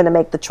I'm going to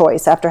make the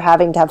choice after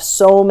having to have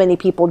so many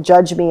people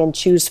judge me and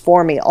choose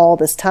for me all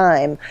this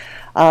time.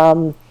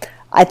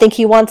 I think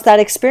he wants that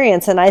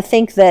experience, and I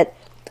think that,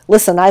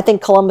 listen, I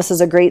think Columbus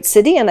is a great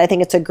city, and I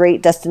think it's a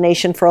great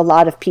destination for a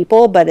lot of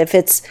people, but if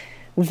it's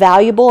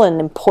valuable and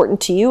important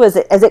to you, as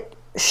it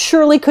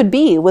surely could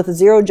be, with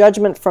zero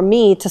judgment from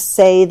me to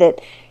say that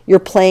you're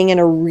playing in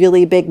a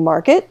really big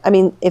market, I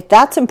mean, if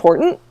that's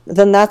important,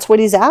 then that's what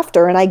he's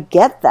after, and I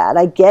get that.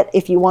 I get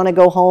if you want to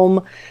go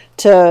home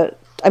to,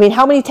 I mean,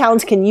 how many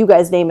towns can you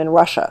guys name in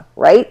Russia,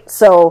 right?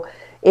 So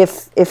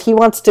if he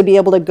wants to be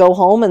able to go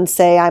home and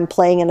say, I'm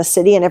playing in a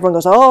city, and everyone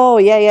goes, oh,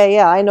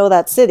 yeah, I know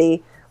that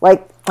city,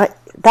 like,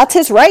 that's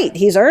his right.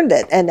 He's earned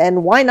it,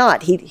 and why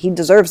not? He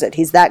deserves it.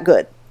 He's that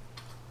good.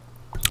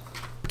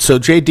 So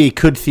JD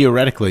could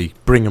theoretically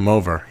bring him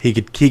over. He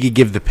could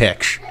give the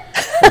pitch.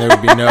 There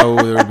would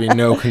be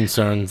no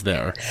concerns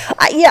there.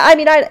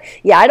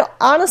 I don't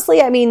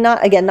honestly. I mean,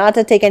 not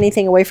to take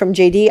anything away from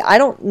JD. I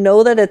don't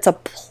know that it's a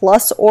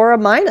plus or a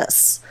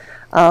minus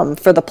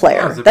for the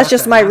player. That's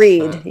just my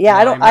read. That. Yeah,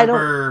 I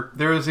don't.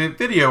 There was a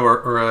video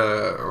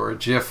or a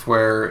GIF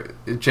where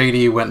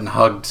JD went and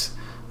hugged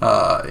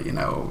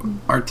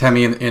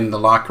Artemi in the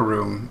locker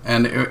room,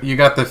 and you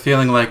got the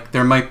feeling like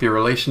there might be a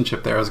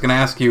relationship there. I was going to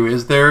ask you,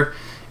 is there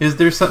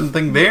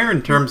something there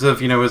in terms of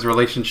his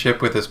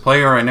relationship with his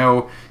player? I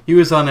know he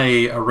was on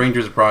a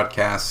Rangers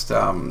broadcast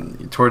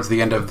towards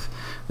the end of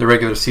the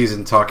regular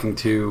season, talking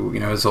to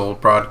his old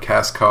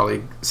broadcast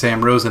colleague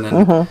Sam Rosen,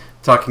 and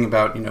talking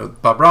about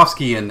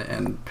Bobrovsky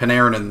and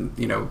Panarin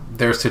and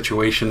their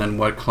situation and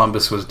what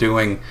Columbus was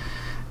doing,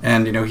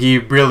 and he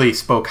really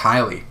spoke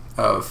highly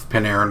of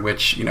Panarin,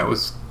 which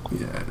was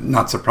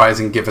not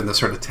surprising given the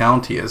sort of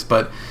talent he is.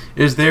 But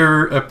is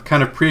there a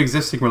kind of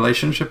pre-existing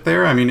relationship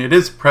there? I mean, it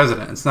is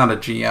president; it's not a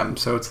GM,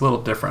 so it's a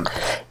little different.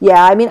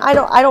 Yeah, I mean, I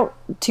don't.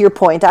 To your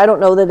point, I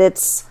don't know that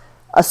it's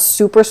a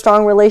super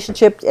strong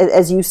relationship.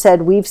 As you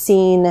said, we've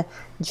seen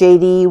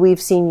JD,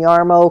 we've seen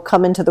Jarmo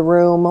come into the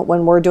room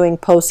when we're doing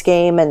post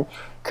game and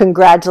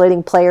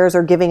congratulating players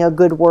or giving a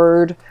good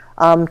word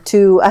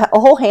to a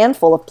whole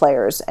handful of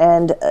players.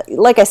 And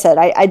like I said,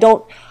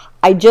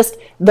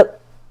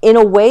 in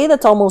a way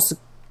that's almost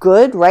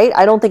good, right?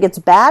 I don't think it's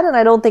bad, and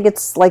I don't think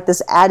it's like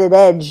this added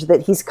edge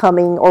that he's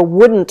coming or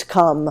wouldn't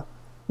come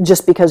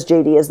just because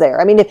JD is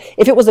there. I mean,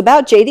 if it was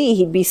about JD,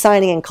 he'd be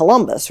signing in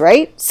Columbus,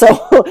 right? So,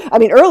 I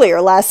mean, earlier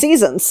last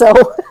season. So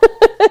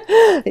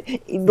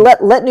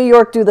let New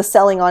York do the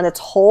selling on its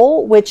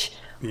whole, which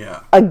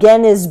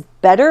again is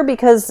better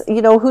because,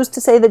 who's to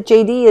say that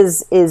JD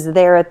is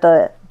there at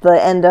the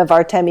end of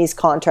Artemi's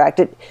contract?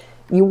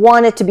 You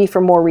want it to be for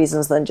more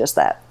reasons than just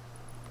that.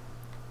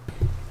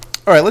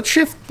 All right, let's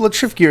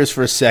shift gears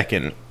for a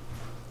second.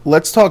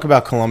 Let's talk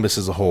about Columbus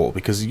as a whole,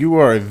 because you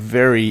are a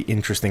very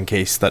interesting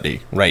case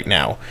study right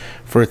now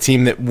for a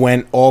team that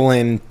went all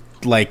in.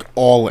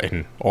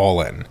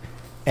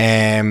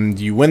 And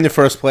you win the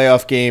first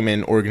playoff game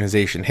in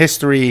organization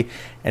history,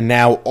 and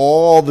now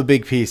all the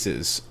big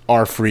pieces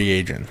are free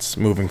agents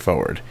moving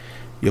forward.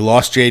 You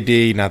lost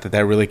JD, not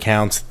that really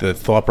counts. The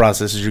thought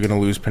process is you're going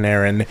to lose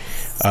Panarin.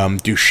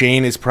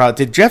 Duchesne is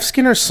Did Jeff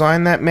Skinner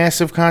sign that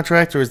massive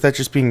contract, or is that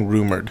just being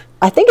rumored?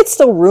 I think it's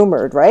still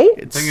rumored,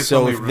 right?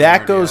 So if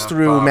that goes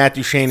through, Matt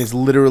Duchesne is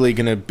literally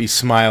going to be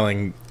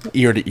smiling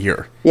ear to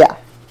ear. Yeah.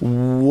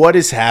 What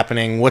is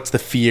happening? What's the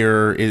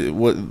fear?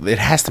 It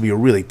has to be a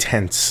really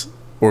tense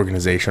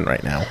organization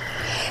right now.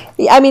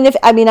 I mean,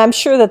 I'm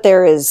sure that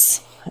there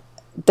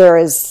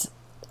is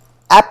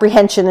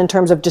apprehension in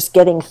terms of just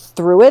getting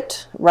through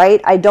it, right?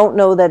 I don't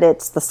know that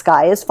it's the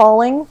sky is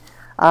falling.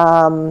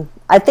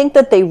 I think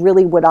that they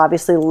really would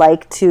obviously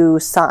like to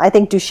sign. I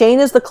think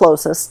Duchesne is the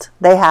closest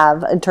they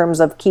have in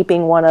terms of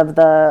keeping one of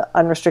the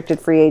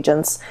unrestricted free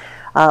agents.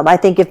 I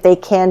think if they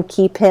can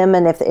keep him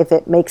and if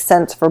it makes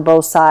sense for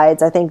both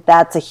sides, I think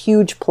that's a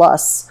huge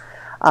plus.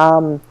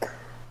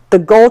 The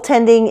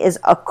goaltending is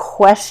a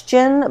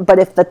question, but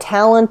if the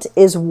talent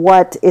is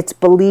what it's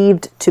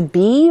believed to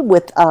be,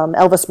 with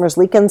Elvis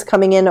Merzlikins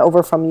coming in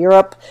over from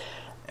Europe,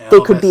 they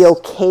could be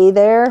okay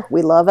there.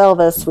 We love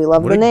Elvis. We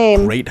love the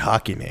name. Great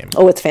hockey name.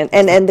 Oh, it's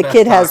fantastic. And the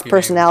kid has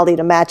personality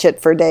to match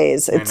it for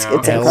days. It's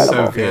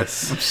incredible. I'm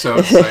so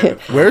excited.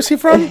 Where is he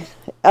from?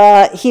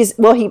 He's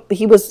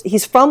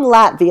from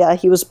Latvia.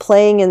 He was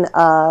playing in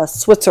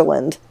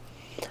Switzerland,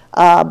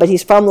 but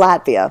he's from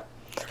Latvia.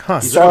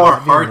 These are our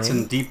hearts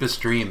and deepest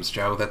dreams,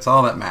 Joe. That's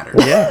all that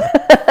matters. Yeah.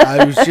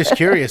 I was just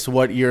curious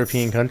what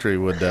European country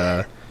would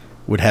have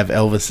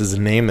Elvis as a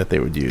name that they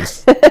would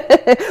use.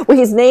 Well,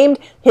 he's named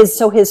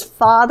his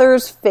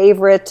father's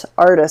favorite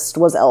artist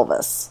was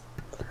Elvis.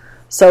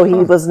 So he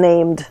was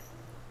named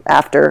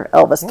after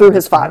Elvis through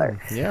his father.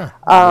 Yeah.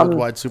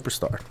 Worldwide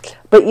superstar.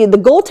 But the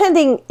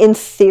goaltending in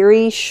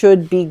theory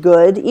should be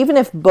good, even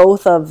if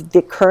both of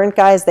the current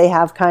guys they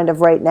have kind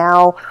of right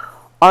now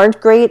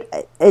aren't great.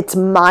 It's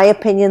my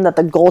opinion that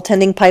the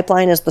goaltending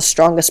pipeline is the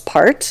strongest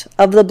part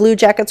of the Blue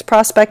Jackets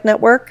prospect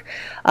network.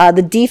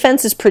 The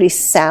defense is pretty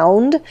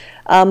sound.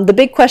 The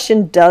big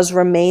question does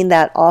remain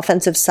that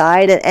offensive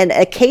side. And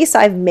a case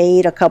I've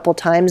made a couple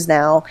times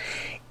now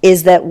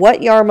is that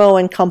what Jarmo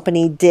and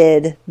company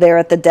did there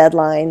at the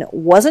deadline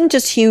wasn't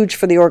just huge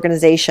for the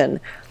organization,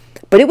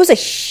 but it was a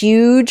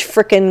huge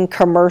freaking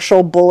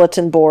commercial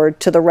bulletin board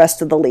to the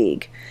rest of the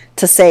league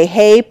to say,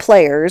 hey,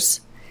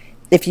 players,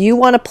 if you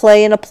want to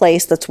play in a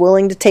place that's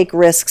willing to take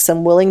risks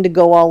and willing to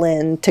go all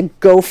in, to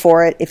go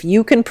for it, if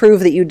you can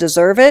prove that you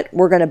deserve it,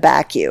 we're going to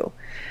back you.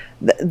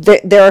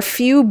 There are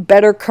few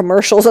better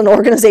commercials an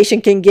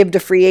organization can give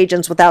to free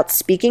agents without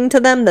speaking to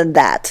them than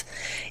that,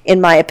 in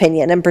my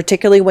opinion. And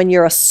particularly when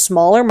you're a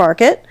smaller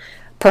market,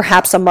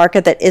 perhaps a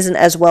market that isn't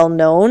as well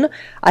known,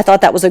 I thought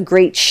that was a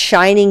great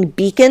shining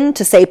beacon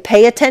to say,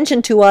 pay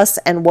attention to us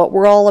and what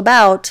we're all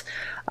about,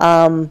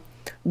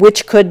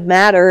 which could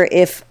matter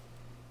if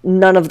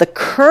none of the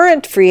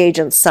current free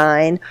agents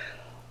sign.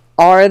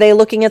 Are they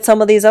looking at some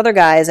of these other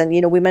guys? And,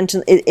 we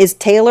mentioned, is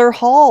Taylor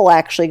Hall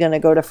actually going to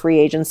go to free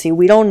agency?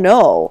 We don't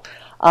know.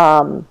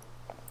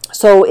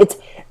 So it's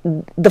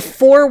the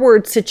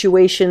forward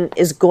situation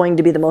is going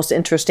to be the most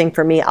interesting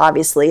for me,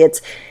 obviously.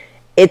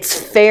 It's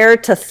fair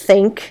to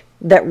think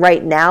that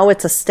right now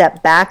it's a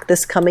step back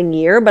this coming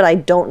year, but I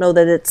don't know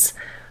that it's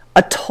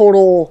a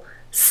total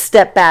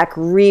step back,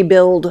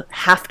 rebuild,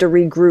 have to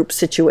regroup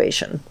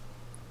situation.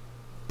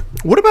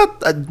 What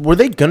about, were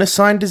they going to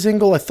sign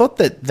Dzingel? I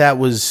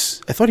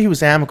thought he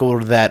was amicable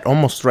to that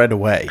almost right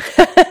away.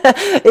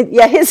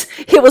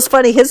 It was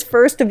funny. His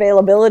first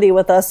availability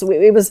with us,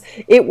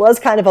 it was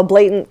kind of a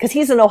blatant, because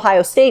he's an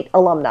Ohio State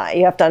alumni,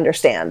 you have to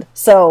understand.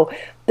 So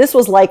this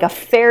was like a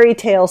fairy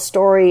tale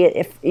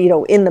story,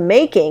 in the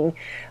making,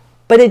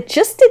 but it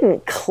just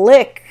didn't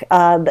click.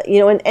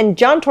 And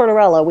John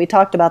Tortorella, we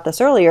talked about this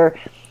earlier,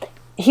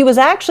 he was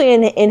actually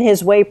in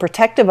his way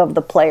protective of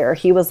the player.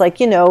 He was like,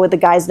 the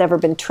guy's never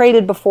been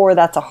traded before.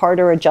 That's a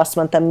harder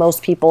adjustment than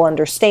most people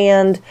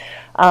understand.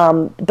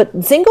 But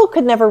Dzingel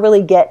could never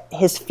really get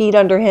his feet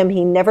under him.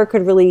 He never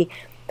could really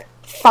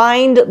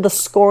find the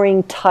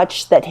scoring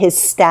touch that his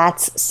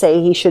stats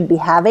say he should be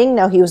having.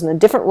 Now, he was in a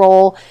different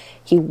role.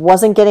 He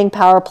wasn't getting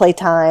power play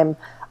time.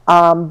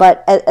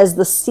 But as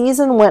the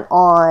season went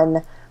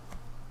on,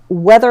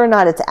 whether or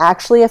not it's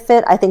actually a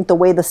fit, I think the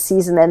way the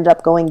season ended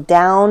up going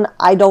down,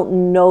 I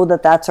don't know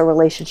that that's a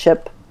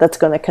relationship that's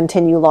going to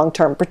continue long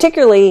term,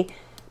 particularly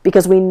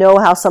because we know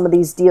how some of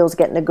these deals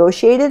get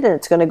negotiated and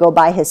it's going to go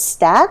by his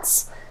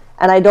stats.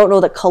 And I don't know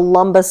that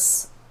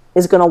Columbus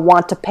is going to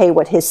want to pay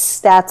what his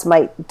stats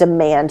might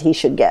demand he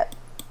should get.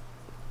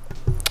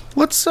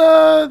 Let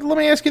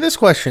me ask you this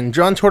question.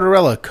 John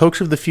Tortorella,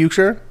 coach of the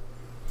future,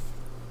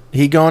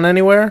 he going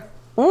anywhere?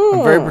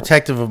 I'm very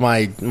protective of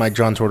my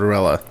John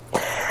Tortorella.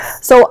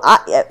 So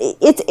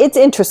it's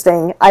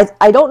interesting.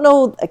 I don't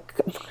know,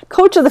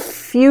 coach of the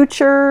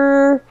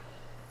future.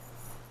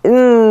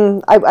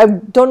 I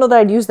don't know that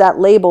I'd use that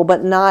label,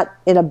 but not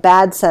in a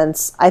bad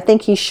sense. I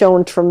think he's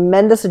shown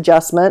tremendous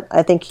adjustment.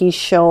 I think he's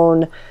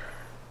shown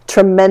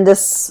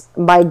tremendous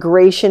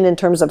migration in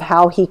terms of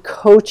how he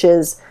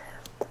coaches.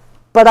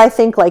 But I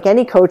think, like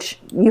any coach,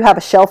 you have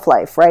a shelf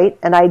life, right?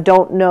 And I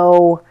don't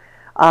know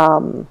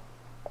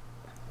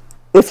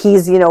if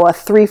he's, a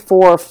 3,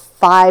 4,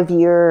 5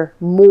 year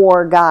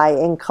more guy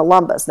in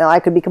Columbus. Now, I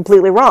could be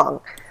completely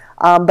wrong.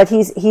 But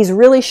he's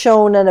really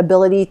shown an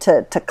ability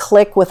to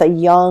click with a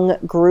young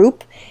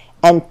group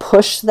and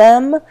push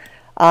them.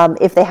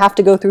 If they have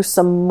to go through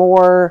some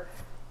more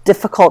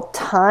difficult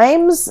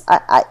times,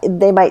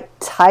 they might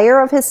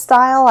tire of his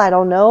style. I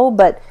don't know,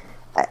 but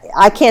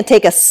I can't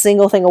take a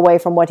single thing away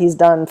from what he's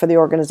done for the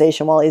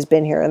organization while he's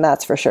been here, and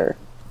that's for sure.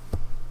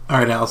 All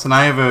right, Allison,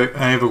 I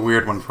have a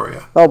weird one for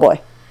you. Oh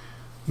boy.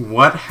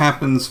 What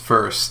happens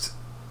first,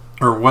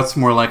 or what's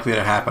more likely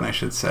to happen, I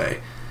should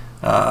say?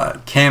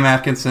 Cam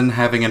Atkinson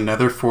having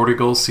another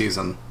 40-goal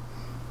season,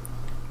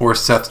 or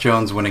Seth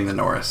Jones winning the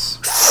Norris?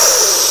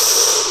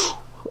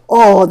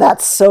 Oh,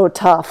 that's so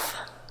tough.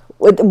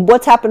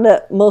 What's happened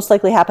to most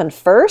likely happen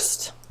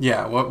first?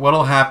 Yeah,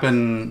 what'll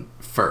happen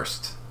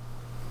first?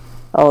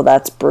 Oh,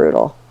 that's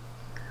brutal.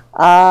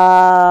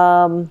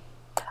 I'm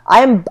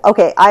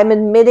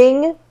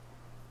admitting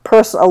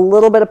a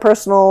little bit of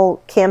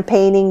personal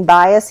campaigning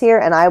bias here,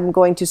 and I'm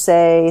going to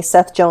say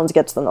Seth Jones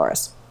gets the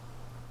Norris.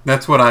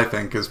 That's what I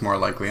think is more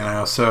likely, and I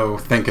also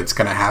think it's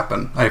going to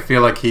happen. I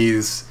feel like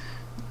he's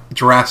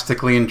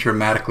drastically and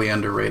dramatically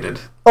underrated.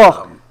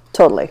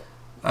 Totally.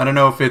 I don't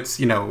know if it's,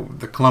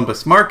 the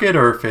Columbus market,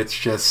 or if it's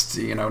just,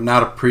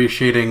 not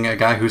appreciating a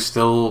guy who's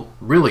still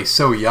really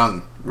so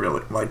young,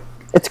 really. Like,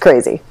 it's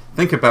crazy.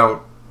 Think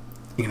about,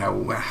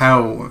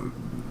 how...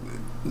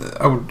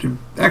 I would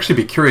actually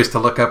be curious to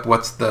look up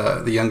what's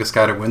the youngest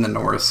guy to win the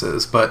Norris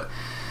is, but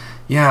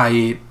yeah,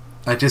 I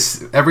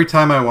just, every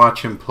time I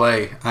watch him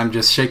play, I'm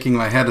just shaking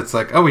my head. It's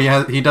like,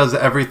 he does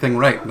everything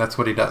right. That's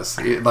what he does.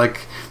 He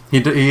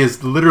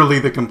is literally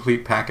the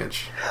complete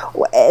package.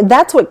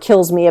 That's what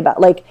kills me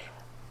about,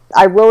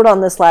 I wrote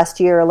on this last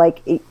year,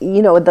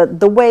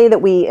 the way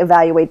that we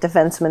evaluate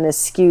defensemen is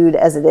skewed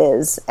as it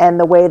is,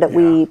 and the way that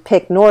we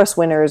pick Norris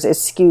winners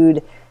is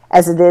skewed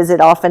as it is. It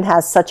often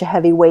has such a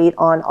heavy weight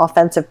on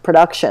offensive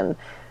production.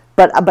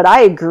 But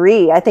I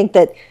agree. I think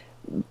that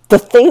the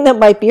thing that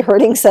might be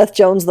hurting Seth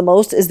Jones the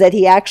most is that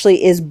he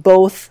actually is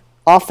both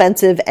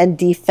offensive and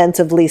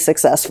defensively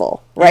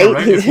successful, right? Yeah,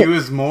 right. If he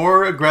was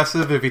more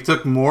aggressive, if he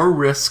took more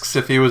risks,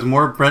 if he was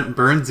more Brent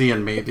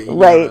Burnsian, maybe.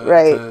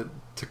 Right.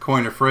 To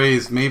coin a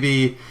phrase,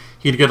 maybe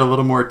he'd get a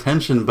little more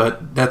attention,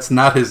 but that's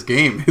not his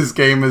game. His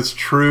game is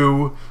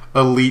true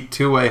elite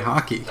two-way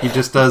hockey. He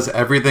just does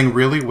everything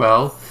really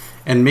well,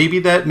 and maybe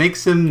that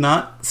makes him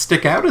not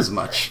stick out as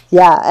much.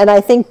 Yeah, and I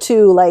think,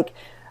 too,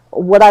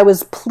 what I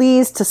was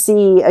pleased to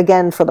see,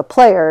 again, for the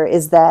player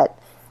is that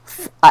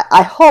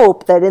I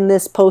hope that in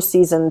this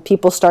postseason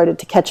people started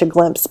to catch a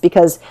glimpse,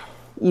 because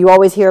you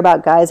always hear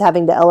about guys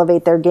having to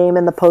elevate their game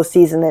in the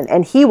postseason,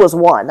 and he was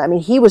one. I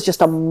mean, he was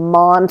just a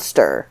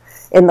monster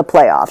in the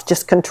playoffs,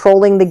 just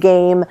controlling the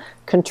game,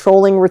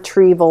 controlling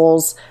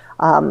retrievals,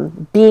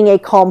 being a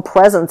calm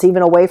presence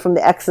even away from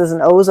the X's and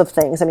O's of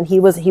things. I mean, he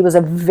was a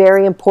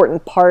very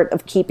important part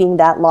of keeping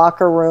that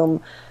locker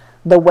room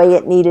the way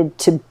it needed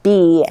to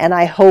be, and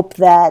I hope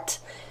that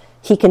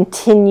he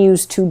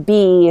continues to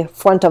be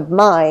front of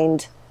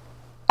mind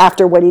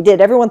after what he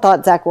did. Everyone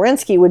thought Zach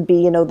Werenski would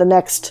be, the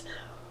next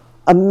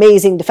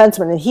amazing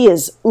defenseman, and he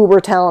is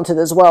uber talented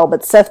as well.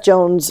 But Seth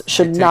Jones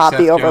should not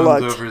be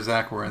overlooked. Jones over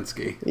Zach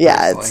Werenski.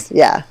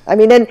 Yeah. I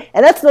mean, and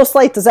that's no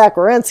slight to Zach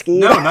Werenski.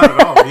 No, not at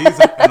all. He's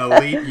an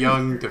elite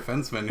young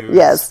defenseman who.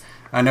 Yes.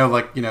 I know,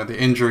 the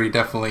injury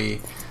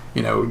definitely,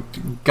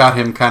 got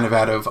him kind of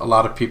out of a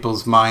lot of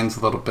people's minds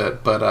a little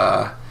bit. But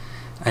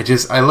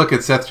I look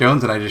at Seth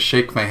Jones and I just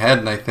shake my head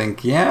and I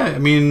think, yeah, I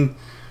mean,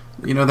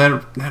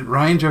 that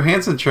Ryan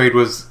Johansson trade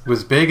was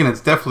big, and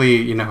it's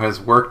definitely, has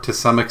worked to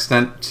some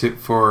extent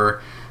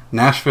for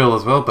Nashville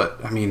as well. But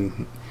I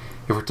mean,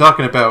 if we're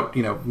talking about,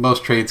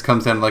 most trades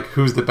comes down to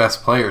who's the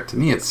best player. To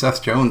me, it's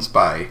Seth Jones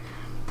by,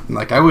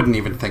 I wouldn't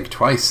even think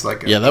twice.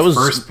 That was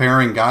first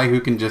pairing guy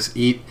who can just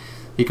eat.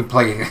 He can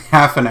play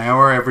half an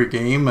hour every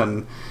game,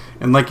 and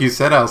like you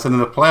said, Allison, in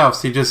the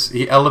playoffs,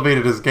 he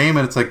elevated his game,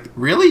 and it's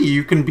really,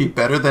 you can be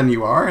better than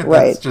you are?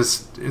 Right.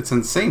 That's it's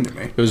insane to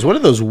me. It was one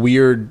of those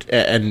weird,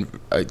 and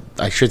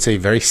I should say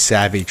very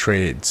savvy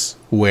trades,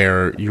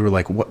 where you were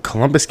like, what,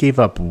 Columbus gave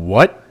up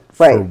what?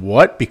 Right. For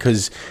what?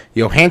 Because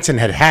Johansson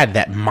had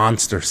that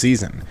monster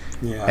season.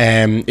 Yeah.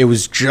 And it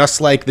was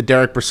just like the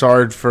Derek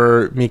Brassard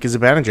for Mika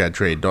Zibanejad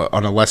trade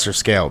on a lesser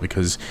scale,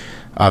 because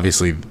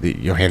obviously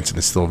Johansson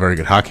is still a very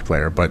good hockey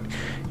player, but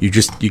you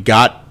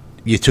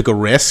took a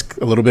risk,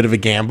 a little bit of a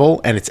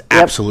gamble, and it's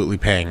absolutely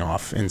paying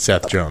off in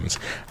Seth Jones.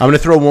 I'm going to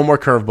throw one more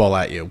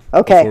curveball at you.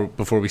 Okay.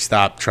 Before we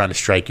stop trying to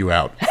strike you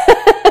out.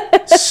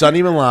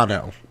 Sonny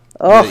Milano.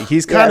 Oh,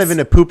 he's kind of in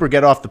a poop or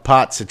get off the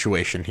pot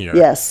situation here.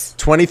 Yes.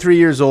 23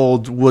 years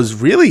old, was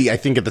really, I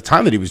think at the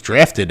time that he was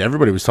drafted,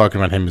 everybody was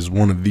talking about him as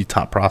one of the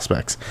top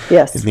prospects in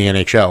the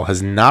NHL.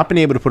 Has not been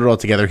able to put it all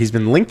together. He's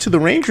been linked to the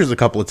Rangers a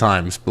couple of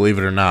times, believe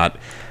it or not.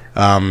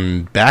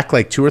 Back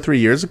 2 or 3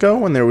 years ago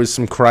when there was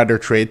some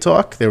Kreider trade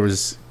talk, there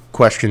was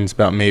questions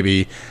about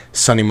maybe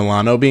Sonny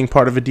Milano being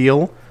part of a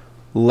deal.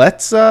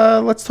 Let's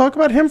talk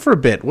about him for a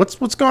bit.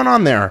 What's going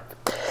on there?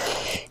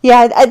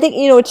 Yeah, I think,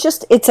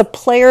 it's a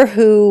player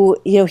who,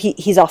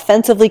 he's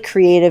offensively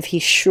creative.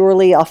 He's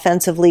surely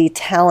offensively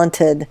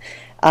talented.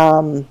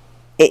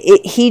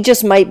 He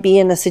just might be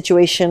in a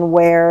situation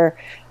where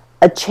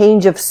a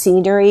change of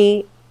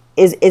scenery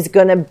is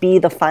going to be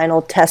the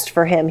final test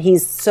for him.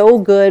 He's so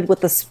good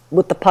with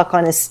the puck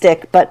on his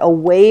stick, but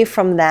away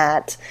from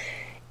that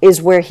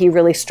is where he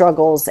really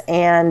struggles.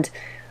 And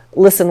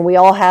listen, we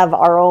all have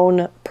our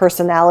own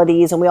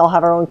personalities and we all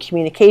have our own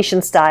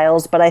communication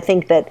styles, but I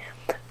think that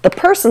the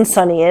person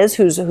Sonny is,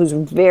 who's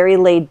very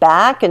laid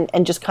back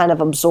and just kind of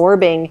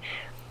absorbing,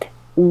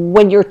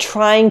 when you're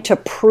trying to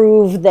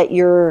prove that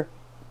you're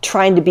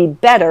trying to be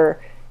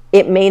better,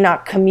 it may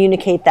not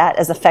communicate that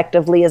as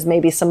effectively as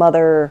maybe some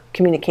other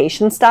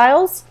communication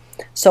styles.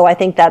 So I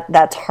think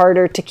that's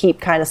harder to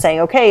keep kind of saying,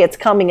 okay, it's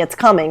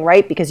coming,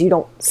 right? Because you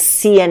don't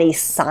see any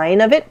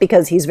sign of it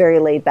because he's very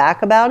laid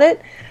back about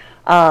it.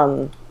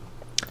 I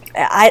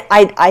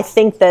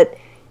think that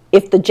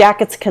if the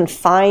Jackets can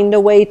find a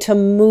way to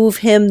move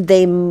him,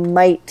 they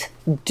might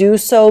do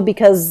so,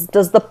 because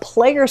does the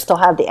player still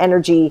have the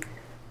energy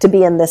to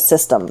be in this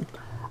system?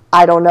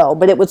 I don't know,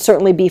 but it would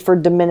certainly be for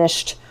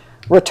diminished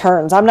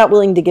returns. I'm not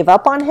willing to give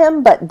up on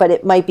him, but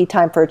it might be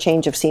time for a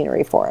change of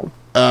scenery for him.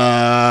 I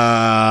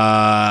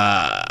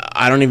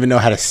don't even know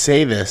how to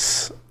say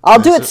this.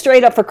 I'll do it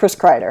straight up for Chris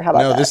Kreider. How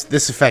about that? No,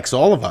 this affects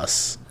all of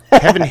us.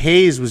 Kevin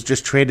Hayes was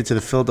just traded to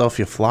the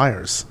Philadelphia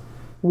Flyers.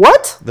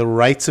 What? The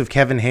rights of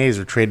Kevin Hayes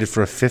were traded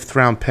for a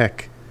 5th-round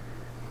pick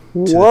to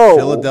the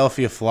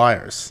Philadelphia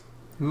Flyers.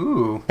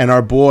 Ooh. And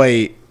our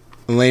boy,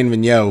 Alain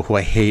Vigneault, who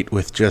I hate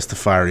with just a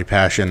fiery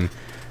passion,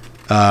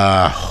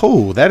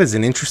 that is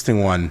an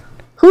interesting one.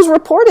 Who's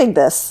reporting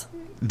this?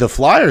 The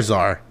Flyers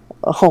are.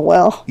 Oh,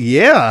 well.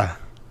 Yeah.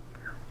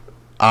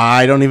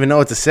 I don't even know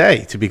what to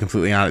say, to be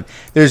completely honest.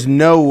 There's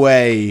no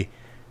way...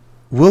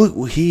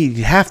 Will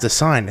he have to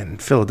sign in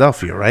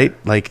Philadelphia, right?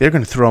 They're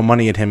going to throw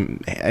money at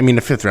him. I mean,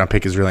 a 5th-round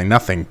pick is really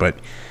nothing, but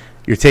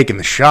you're taking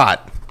the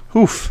shot.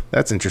 Oof,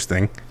 that's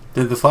interesting.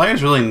 Did the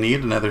Flyers really need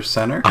another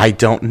center? I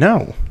don't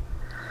know.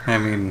 I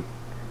mean,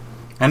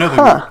 I know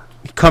they're...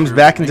 He comes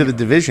back into the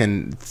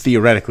division,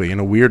 theoretically, in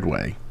a weird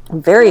way.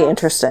 Very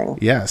interesting.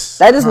 Yes.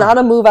 That is not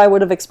a move I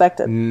would have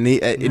expected.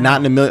 Not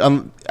in a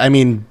million... I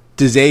mean,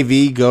 does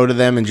AV go to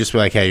them and just be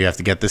like, hey, you have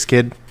to get this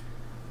kid?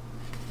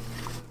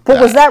 But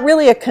was that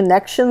really a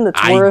connection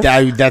that's worth...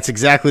 That's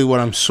exactly what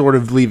I'm sort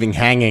of leaving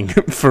hanging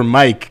for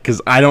Mike,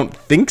 because I don't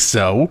think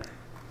so.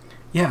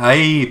 Yeah,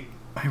 I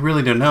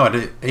really don't know.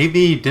 AV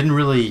didn't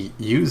really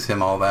use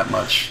him all that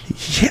much.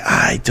 Yeah,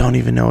 I don't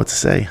even know what to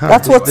say. Huh?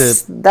 That's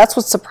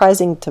what's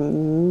surprising to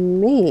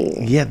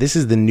me. Yeah, this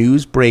is the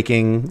news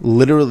breaking.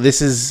 Literally,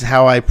 this is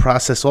how I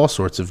process all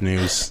sorts of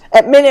news.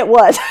 At minute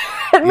what?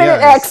 At minute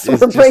X,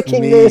 we're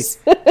breaking news.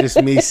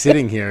 Just me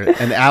sitting here.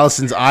 And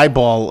Allison's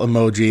eyeball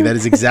emoji, that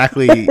is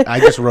exactly... I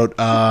just wrote,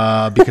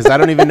 because I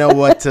don't even know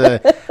what to...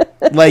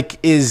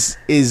 is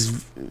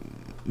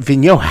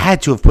Vigneault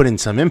had to have put in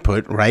some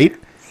input, right?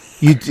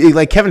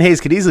 Kevin Hayes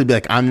could easily be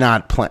like, I'm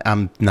not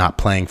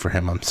playing for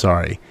him. I'm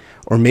sorry,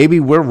 or maybe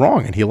we're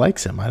wrong and he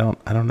likes him. I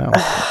don't know.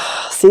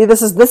 See,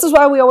 this is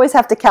why we always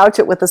have to couch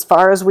it with as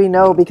far as we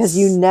know, because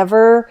you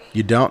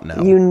don't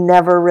know. You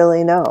never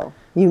really know.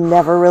 You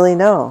never really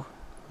know.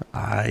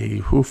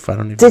 I don't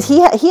even. Did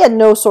he had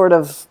no sort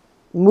of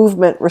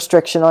movement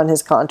restriction on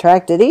his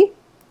contract? Did he?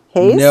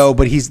 Hayes? No,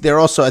 but they're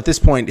also at this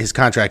point his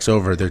contract's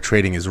over. They're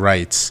trading his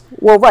rights.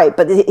 Well, right,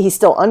 but he's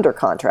still under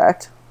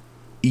contract.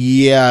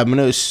 Yeah, I'm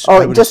gonna.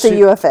 Just a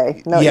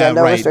UFA. No,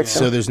 no right. restriction.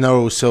 So there's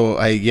no. So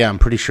I'm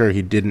pretty sure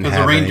he didn't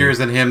have. The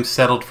Rangers and him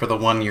settled for the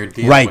 1-year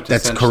deal. Right, which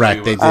that's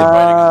correct. They did.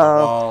 Writing on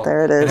the wall.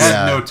 There it is. It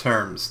had no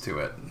terms to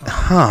it.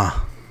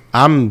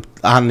 I'm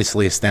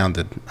honestly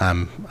astounded.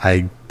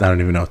 I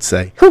don't even know what to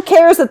say. Who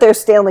cares that there's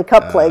Stanley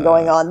Cup play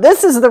going on?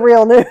 This is the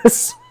real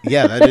news.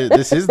 Yeah,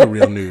 this is the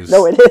real news.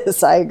 No, it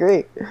is. I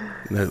agree.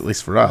 At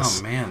least for us.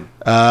 Oh, man.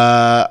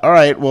 All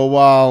right.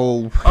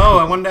 Well,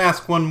 I wanted to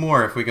ask one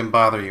more if we can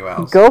bother you,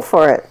 Alice. Go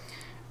for it.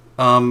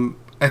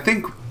 I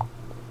think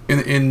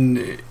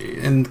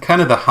in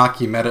kind of the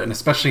hockey meta, and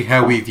especially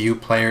how we view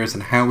players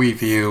and how we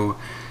view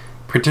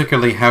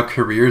particularly how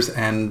careers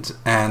end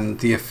and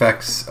the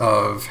effects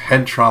of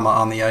head trauma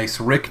on the ice,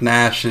 Rick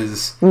Nash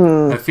is,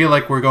 I feel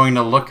like we're going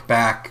to look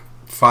back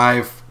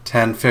 5,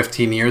 10,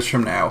 15 years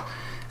from now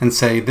and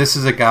say, this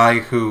is a guy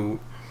who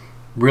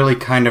really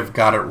kind of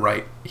got it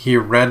right. He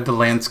read the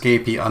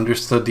landscape, he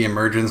understood the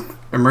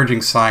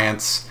emerging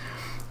science,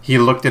 he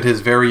looked at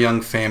his very young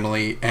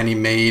family, and he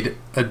made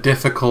a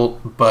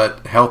difficult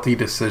but healthy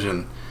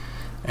decision.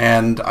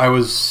 And I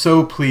was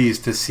so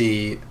pleased to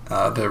see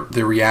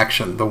the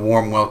reaction, the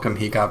warm welcome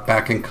he got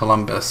back in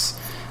Columbus,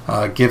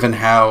 given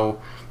how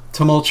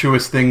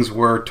tumultuous things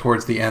were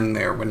towards the end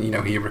there when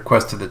he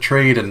requested the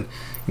trade and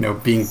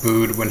being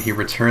booed when he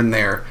returned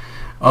there.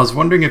 I was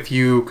wondering if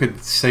you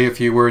could say a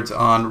few words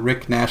on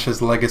Rick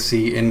Nash's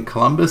legacy in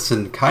Columbus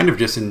and kind of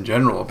just in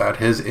general about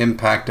his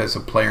impact as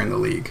a player in the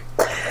league.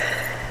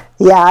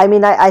 Yeah, I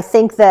mean, I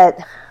think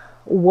that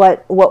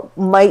what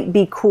might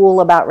be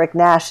cool about Rick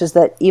Nash is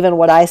that even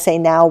what I say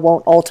now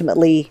won't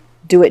ultimately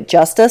do it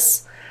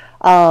justice.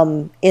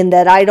 In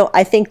that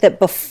I think that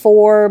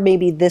before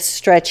maybe this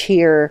stretch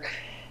here,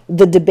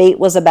 the debate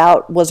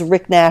was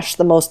Rick Nash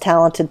the most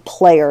talented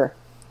player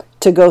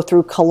to go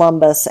through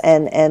Columbus,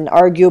 and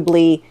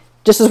arguably,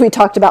 just as we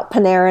talked about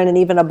Panarin and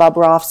even a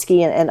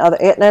Bobrovsky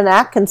and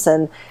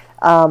Atkinson,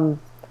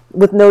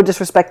 with no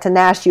disrespect to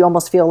Nash, you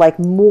almost feel like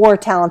more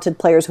talented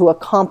players who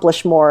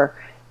accomplish more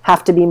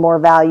have to be more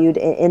valued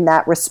in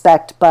that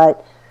respect.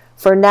 But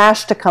for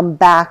Nash to come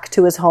back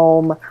to his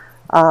home,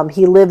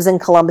 he lives in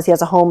Columbus, he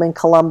has a home in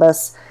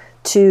Columbus,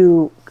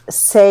 to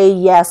say,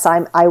 yes,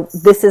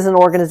 this is an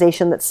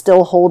organization that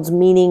still holds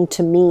meaning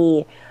to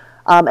me.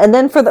 And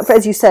then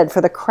as you said,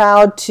 for the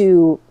crowd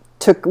to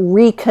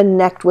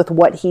reconnect with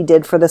what he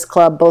did for this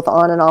club, both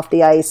on and off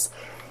the ice,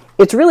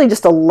 it's really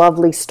just a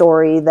lovely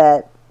story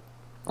that,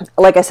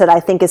 like I said, I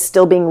think is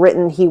still being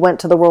written. He went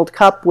to the World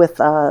Cup with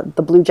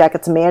the Blue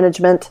Jackets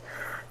management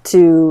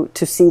to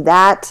see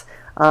that.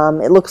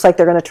 It looks like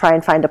they're going to try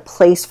and find a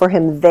place for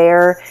him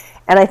there.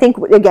 And I think,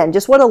 again,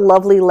 just what a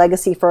lovely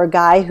legacy for a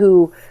guy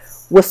who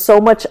was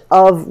so much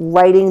of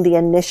writing the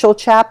initial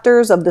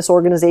chapters of this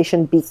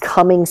organization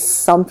becoming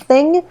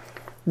something,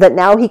 that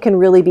now he can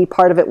really be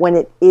part of it when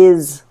it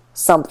is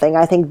something.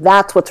 I think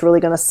that's what's really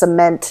going to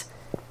cement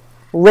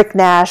Rick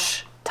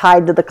Nash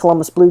tied to the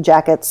Columbus Blue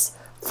Jackets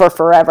for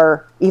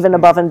forever, even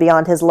above and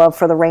beyond his love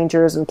for the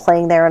Rangers and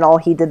playing there and all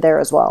he did there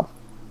as well.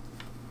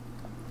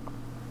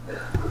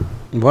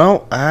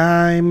 Well,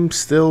 I'm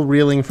still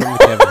reeling from the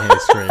Kevin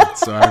Hayes trade,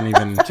 so I don't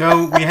even...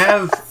 Joe, we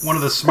have one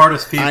of the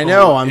smartest people I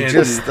know, in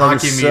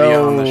hockey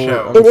media on the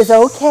show. It is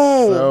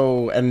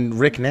okay. And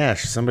Rick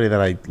Nash, somebody that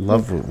I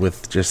love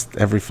with just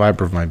every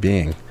fiber of my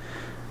being.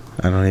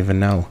 I don't even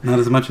know. Not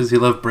as much as you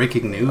love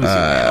breaking news.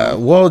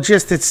 Well,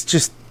 it's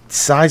just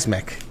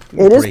seismic.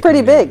 It is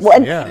pretty big. Well,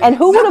 and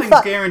who would have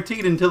thought? Nothing's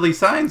guaranteed until he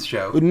signs,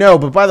 Joe. No,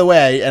 but by the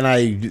way,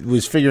 I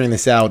was figuring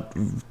this out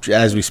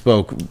as we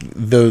spoke,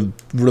 the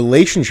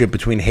relationship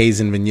between Hayes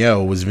and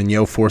Vigneault was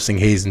Vigneault forcing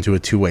Hayes into a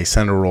two-way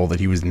center role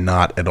that he was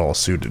not at all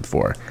suited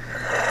for.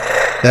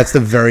 That's the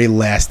very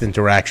last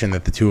interaction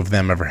that the two of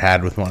them ever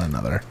had with one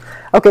another.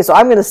 Okay, so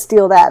I'm going to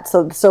steal that.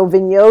 So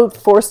Vigneault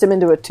forced him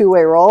into a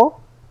two-way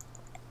role?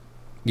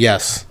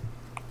 Yes.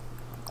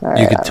 All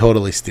right, you could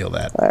totally steal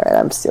that. All right,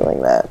 I'm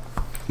stealing that.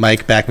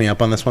 Mike, back me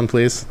up on this one,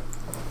 please.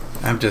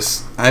 I'm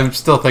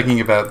still thinking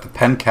about the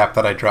pen cap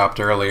that I dropped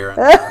earlier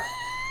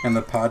in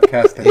the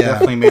podcast. It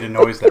definitely made a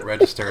noise that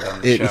registered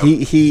on the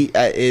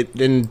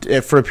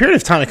show. For a period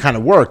of time, it kind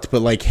of worked,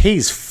 but like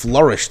Hayes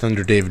flourished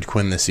under David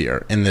Quinn this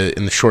year in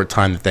the short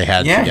time that they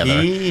had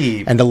together.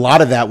 And a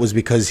lot of that was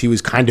because he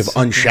was kind of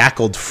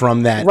unshackled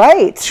from that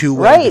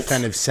two-way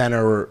defensive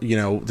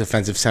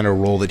center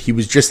role that he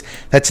was just.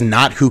 That's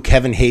not who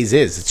Kevin Hayes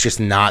is. It's just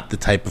not the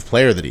type of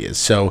player that he is.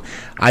 So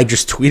I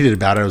just tweeted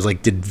about it. I was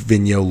like, did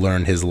Vigneault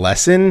learn his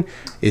lesson?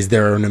 Is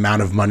there an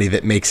amount of money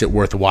that makes it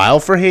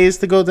worthwhile for Hayes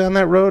to go down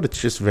that road?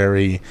 It's just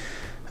very,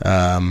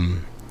 yeah.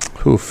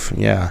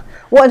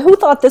 Well, and who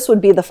thought this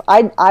would be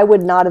I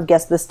would not have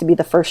guessed this to be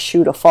the first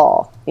shoe to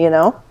fall,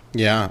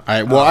 Yeah,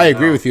 I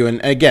agree with you.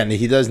 And again,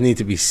 he does need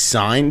to be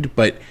signed,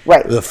 but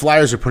Right. the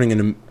Flyers are putting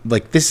in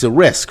this is a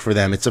risk for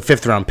them. It's a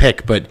 5th-round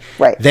pick, but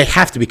Right. they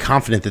have to be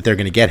confident that they're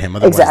going to get him.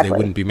 Otherwise, Exactly. they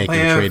wouldn't be making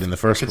They a have trade in the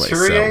first place.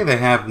 Couturier, So. they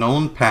have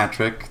Nolan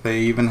Patrick. They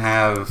even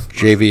have...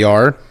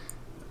 JVR.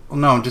 Well,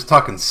 no, I'm just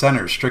talking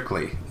center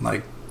strictly.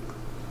 Like,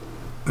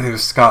 they have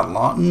Scott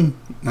Lawton,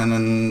 and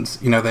then,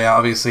 they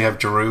obviously have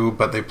Giroux,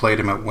 but they played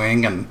him at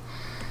wing, and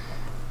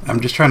I'm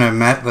just trying to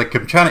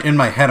in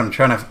my head, I'm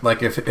trying to,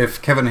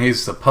 if Kevin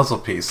Hayes is a puzzle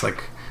piece,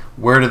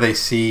 where do they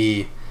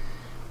see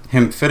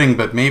him fitting?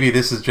 But maybe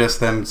this is just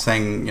them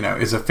saying,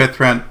 is a fifth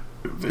round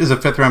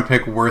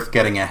pick worth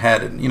getting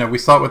ahead? And, we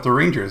saw it with the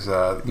Rangers,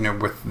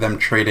 with them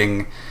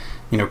trading,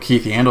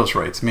 Keith Yandle's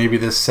rights. Maybe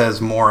this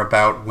says more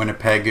about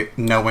Winnipeg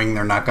knowing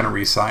they're not going to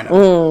re-sign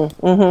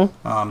him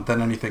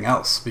than anything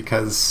else,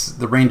 because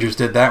the Rangers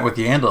did that with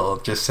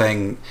Yandle, just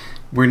saying,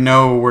 we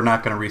know we're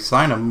not going to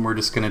re-sign him. We're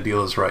just going to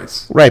deal his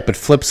rights. Right, but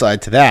flip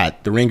side to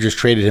that, the Rangers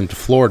traded him to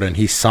Florida, and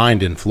he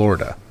signed in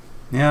Florida.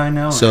 Yeah, I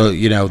know. So,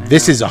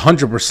 this is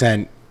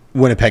 100%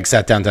 Winnipeg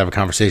sat down to have a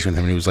conversation with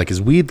him, and he was like,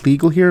 is weed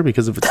legal here?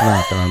 Because if it's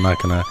not, then I'm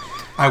not going to...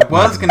 I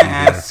was going to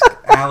ask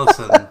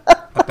Allison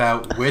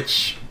about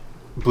which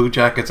Blue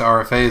Jackets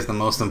RFA is the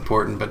most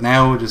important, but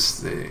now just...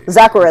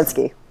 Zach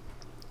Werenski.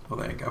 Well,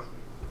 there you go.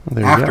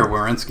 There you After go.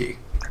 Werenski.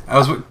 I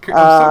was so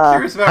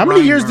curious about How many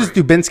Ryan years Murray. does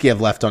Dubinsky have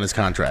left on his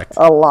contract?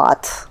 A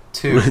lot.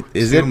 Two.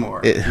 Is Two it-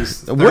 more. it-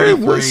 He's where-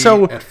 33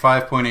 so- at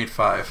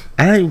 5.85.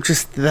 I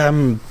just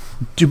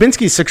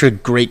Dubinsky is such a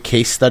great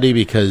case study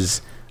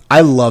because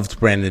I loved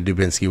Brandon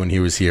Dubinsky when he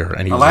was here,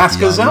 and he was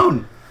Alaska young.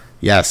 Zone.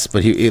 Yes,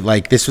 but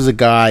this was a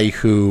guy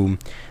who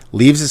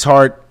leaves his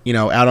heart,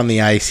 out on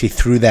the ice. He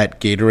threw that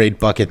Gatorade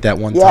bucket that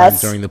one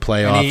Yes. time during the And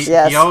playoffs.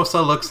 Yes. he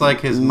also looks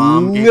like his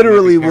mom gave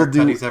Literally him will every haircut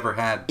do- he's ever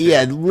had. too.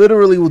 Yeah,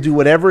 literally will do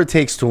whatever it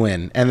takes to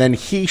win. And then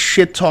he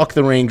shit talked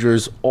the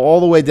Rangers all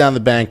the way down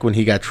the bank when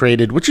he got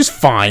traded, which is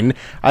fine.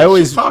 I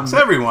always He talks to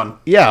everyone.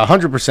 Yeah,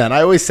 100%.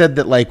 I always said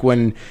that,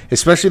 when,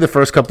 especially the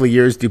first couple of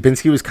years,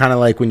 Dubinsky was kind of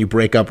like when you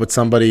break up with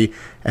somebody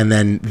and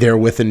then they're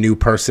with a new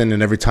person,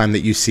 and every time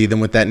that you see them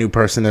with that new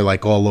person, they're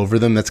all over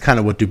them. That's kind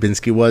of what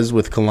Dubinsky was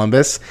with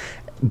Columbus.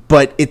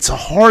 But it's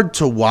hard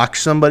to watch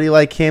somebody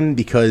like him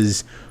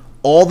because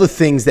all the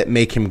things that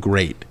make him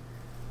great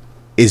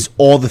is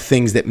all the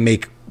things that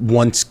make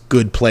once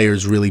good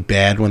players really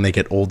bad when they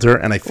get older.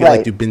 And I feel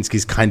like Right.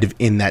 Dubinsky's kind of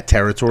in that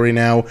territory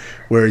now,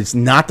 where he's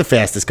not the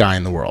fastest guy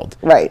in the world.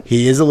 Right.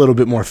 He is a little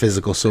bit more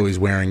physical, so he's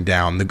wearing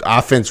down. The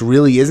offense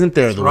really isn't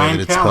there the way Ryan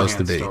that it's supposed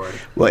to be. Callahan's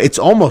story. Well, it's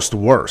almost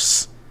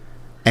worse.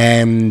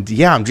 And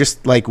yeah, I'm just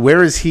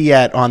where is he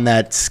at on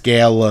that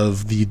scale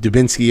of the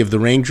Dubinsky of the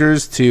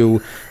Rangers to,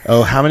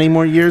 how many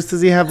more years does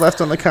he have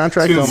left on the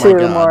contract? Two Oh my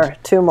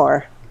Two God.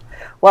 more.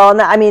 Well,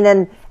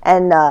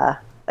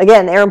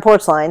 again, Aaron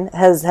Portzline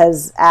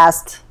has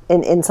asked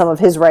in some of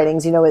his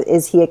writings,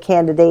 is he a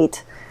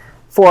candidate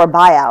for a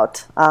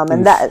buyout?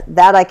 And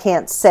that I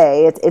can't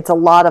say. It's a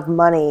lot of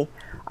money.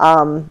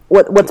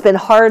 What's been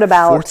hard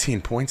about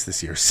 14 points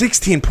this year.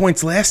 16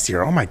 points last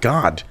year. Oh my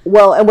God.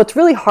 well, and what's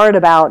really hard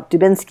about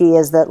Dubinsky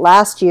is that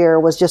last year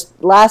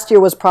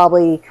was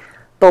probably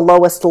the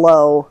lowest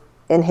low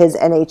in his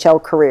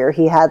NHL career.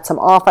 He had some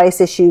off ice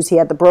issues. He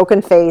had the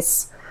broken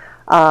face.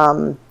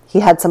 He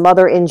had some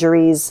other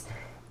injuries,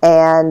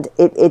 and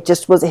it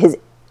just was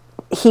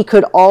he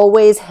could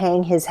always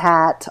hang his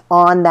hat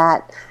on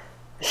that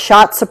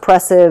shot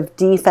suppressive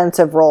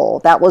defensive role.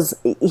 That was,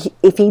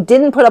 if he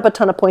didn't put up a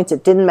ton of points,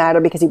 it didn't matter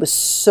because he was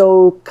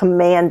so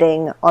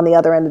commanding on the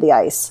other end of the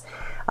ice.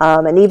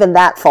 And even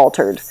that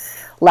faltered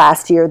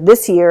last year.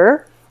 This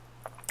year,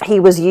 he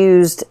was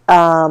used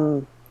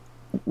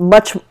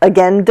much,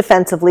 again,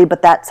 defensively,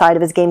 but that side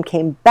of his game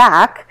came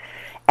back.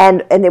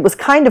 And it was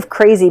kind of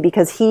crazy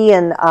because he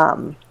and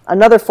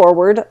another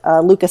forward,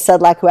 Lucas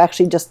Sedlak, who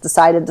actually just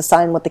decided to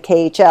sign with the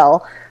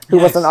KHL, who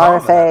Yeah, was I an saw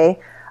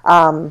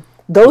RFA.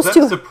 Those Was that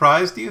two. a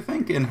surprise, do you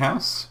think,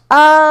 in-house?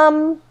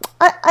 I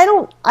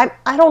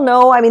don't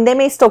know. I mean, they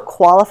may still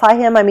qualify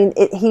him. I mean,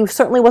 he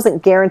certainly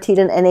wasn't guaranteed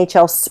an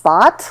NHL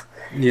spot.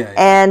 Yeah.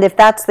 And if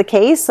that's the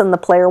case, and the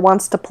player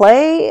wants to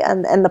play,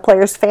 and the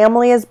player's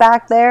family is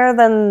back there,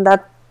 then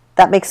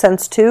that makes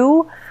sense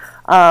too.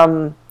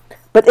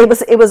 But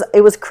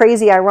it was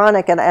crazy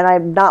ironic, and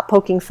I'm not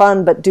poking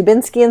fun, but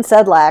Dubinsky and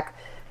Sedlak,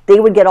 they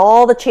would get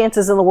all the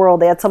chances in the world.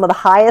 They had some of the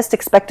highest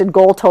expected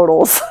goal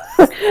totals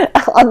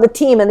on the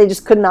team, and they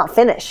just could not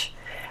finish.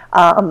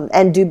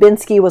 And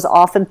Dubinsky was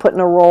often put in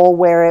a role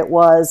where it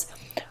was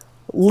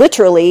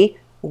literally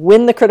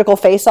win the critical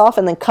face-off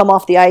and then come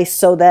off the ice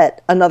so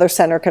that another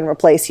center can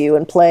replace you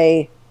and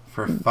play.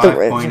 For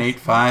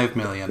 $5.85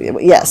 million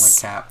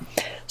Yes. on the cap.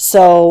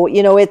 So,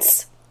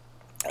 it's...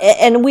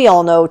 And we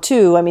all know,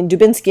 too, I mean,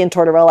 Dubinsky and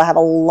Tortorella have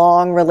a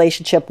long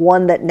relationship,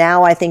 one that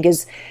now I think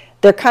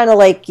they're kind of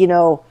like,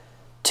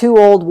 two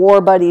old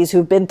war buddies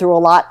who've been through a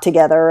lot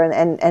together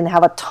and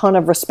have a ton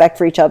of respect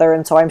for each other.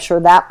 And so I'm sure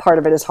that part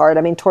of it is hard.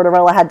 I mean,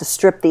 Tortorella had to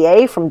strip the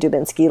A from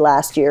Dubinsky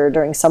last year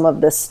during some of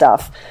this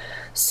stuff.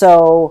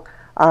 So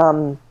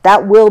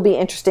that will be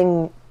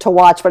interesting to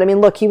watch. But I mean,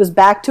 look, he was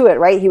back to it,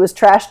 right? He was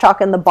trash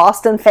talking the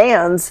Boston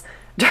fans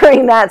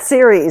during that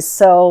series.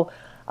 So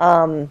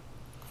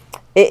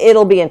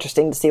it'll be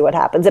interesting to see what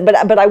happens.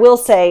 But I will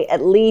say,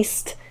 at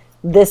least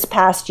this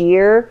past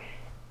year,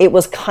 it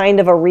was kind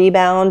of a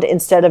rebound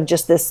instead of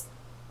just this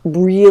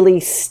really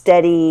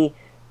steady,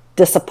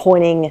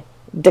 disappointing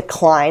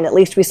decline. At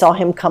least we saw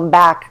him come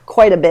back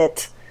quite a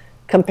bit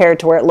compared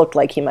to where it looked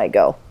like he might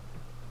go.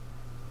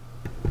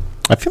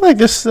 I feel like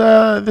this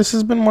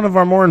has been one of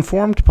our more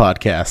informed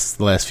podcasts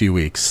the last few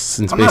weeks.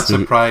 Since I'm not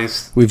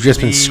surprised. We've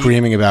just been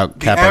screaming about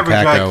Capo Caco. The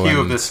average IQ and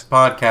of this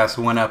podcast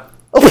went up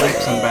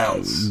leaps and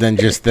bounds. Then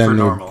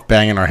we're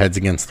banging our heads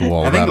against the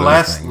wall. I think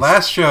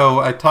last show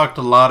I talked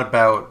a lot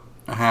about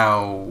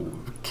how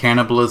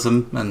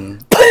cannibalism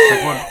and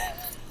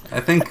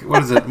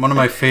what is it? One of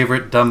my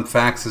favorite dumb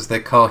facts is they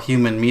call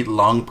human meat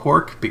long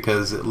pork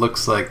because it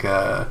looks like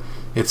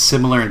it's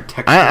similar in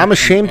texture. I'm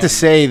ashamed to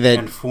say that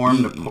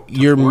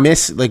you're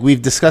pork. Like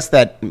we've discussed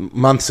that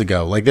months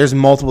ago. Like there's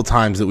multiple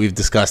times that we've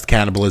discussed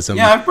cannibalism.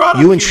 Yeah, I've brought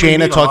up you and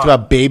human Shayna meat talked a lot.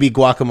 about baby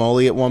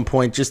guacamole at one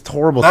point. Just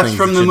horrible That's things.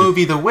 from the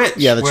movie The Witch.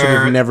 Yeah, that should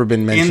have never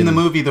been mentioned. In the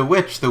movie The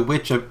Witch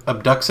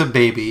abducts a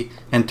baby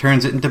and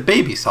turns it into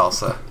baby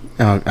salsa.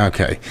 Oh,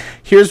 okay.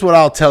 Here's what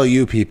I'll tell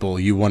you people,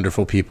 you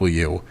wonderful people,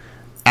 you.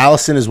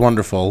 Allison is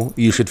wonderful.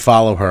 You should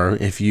follow her.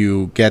 If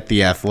you get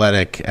The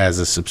Athletic as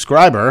a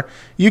subscriber,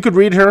 you could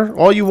read her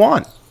all you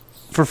want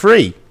for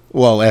free.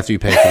 Well, after you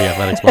pay for The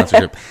Athletic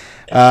sponsorship.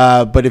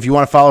 But if you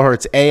want to follow her,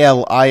 it's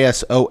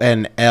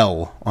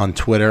ALISONL on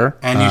Twitter.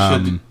 And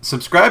you should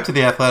subscribe to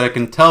The Athletic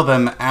and tell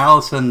them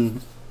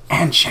Allison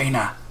and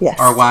Shayna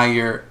are why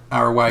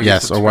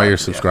you're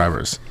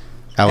subscribers.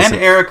 Allison.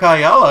 And Eric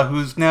Ayala,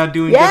 who's now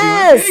doing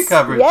WNBA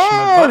coverage,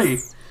 my buddy,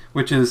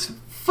 which is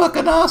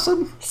fucking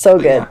awesome. So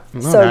good.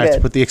 So I have to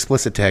good. put the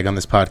explicit tag on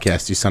this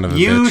podcast, you son of a bitch.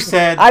 You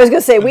said... I was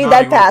going to say,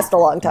 that passed a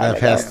long time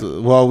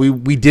ago. Well,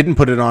 we didn't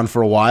put it on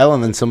for a while,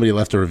 and then somebody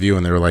left a review,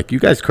 and they were like, you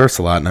guys curse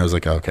a lot. And I was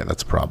like, okay,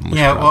 that's a problem.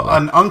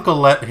 An uncle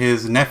let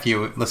his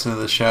nephew listen to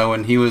the show,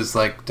 and he was,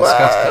 like,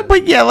 disgusted.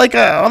 But yeah, like,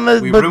 on the...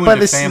 We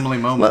ruined a family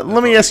moment.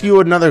 Let me ask you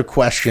another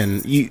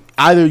question.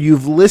 Either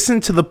you've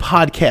listened to the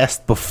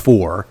podcast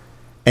before,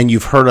 and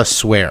you've heard us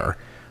swear,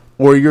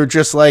 or you're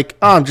just like,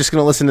 oh, I'm just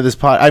going to listen to this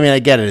pod. I mean, I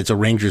get it. It's a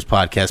Rangers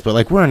podcast, but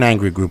like we're an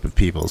angry group of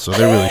people, so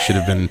there really should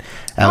have been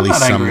at least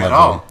some level. At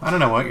all. I don't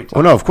know what you're talking about.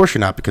 Oh, no, of course you're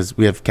not, because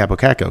we have Capo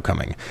Caco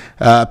coming.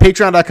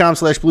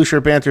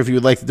 Patreon.com/BlueShirtBanter if you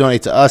would like to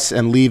donate to us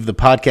and leave the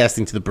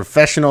podcasting to the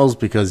professionals,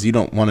 because you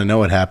don't want to know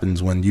what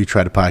happens when you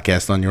try to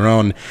podcast on your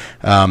own.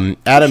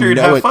 Adam you'd Nowich,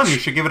 have fun. You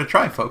should give it a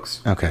try,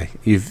 folks. Okay,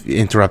 you've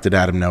interrupted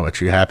Adam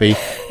Nowich. Are you happy?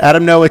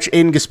 Adam Nowich,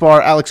 Aiden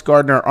Gaspar, Alex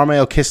Gardner,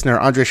 Armael Kistner,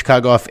 Andre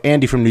Chicagoff,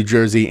 Andy from New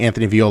Jersey,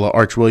 Anthony Viola,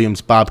 Arch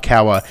Williams, Bob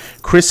Cowa,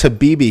 Chris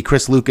Habibi,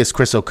 Chris Lucas,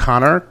 Chris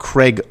O'Connor,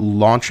 Craig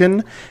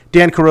Launchin,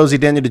 Dan Carosi,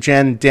 Daniel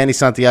DeGen, Danny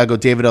Santiago,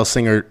 David L.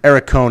 Singer,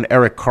 Eric Cohn,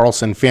 Eric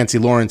Carlson, Fancy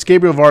Lawrence,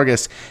 Gabriel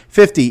Vargas,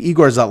 50,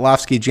 Igor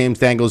Zotlovsky, James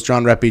Dangles,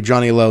 John Reppy,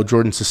 Johnny Lowe,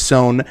 Jordan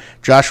Sassone,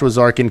 Joshua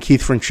Zarkin,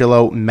 Keith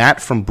Franchillo,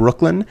 Matt from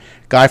Brooklyn,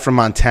 Guy from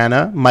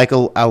Montana,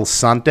 Michael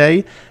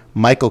Alsante,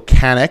 Michael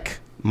Kanek,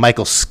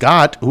 Michael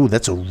Scott. Ooh,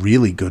 that's a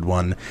really good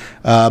one.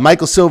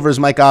 Michael Silvers,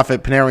 Mike Offit,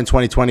 Panarin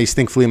 2020,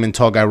 Stink Fleeman,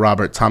 Tall Guy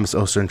Robert, Thomas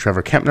Oster, and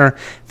Trevor Kempner.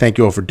 Thank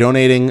you all for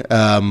donating.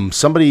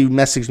 Somebody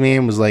messaged me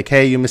and was like,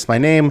 hey, you missed my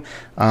name.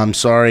 I'm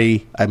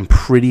sorry. I'm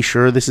pretty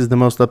sure this is the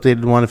most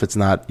updated one. If it's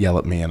not, yell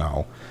at me and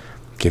I'll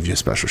give you a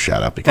special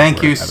shout out.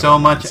 Thank you so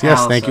much, Allison.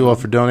 Yes, thank you all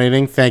for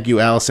donating. Thank you,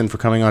 Allison, for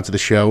coming onto the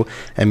show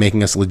and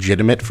making us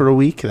legitimate for a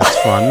week. That's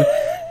fun.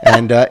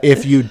 And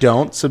if you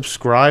don't,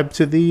 subscribe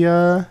to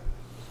the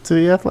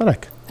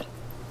Athletic.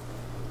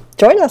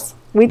 Join us.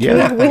 We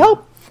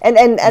hope. And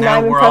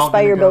I'm impressed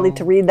by your ability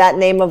to read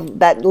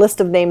that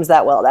list of names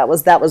that well.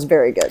 That was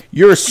very good.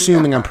 You're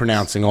assuming I'm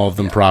pronouncing all of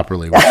them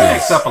properly. Which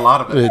picks up a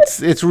lot of it.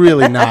 It's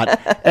really not.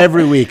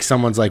 Every week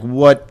someone's like,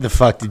 what the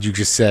fuck did you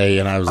just say?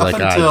 And I was I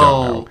don't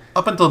know.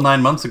 Up until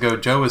 9 months ago,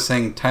 Joe was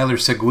saying Tyler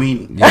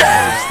Seguin.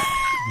 Yeah.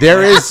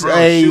 There is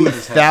a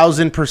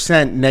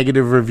 1,000%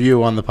 negative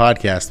review on the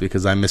podcast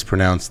because I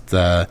mispronounced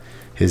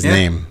his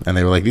name, and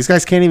they were like, these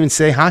guys can't even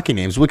say hockey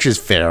names, which is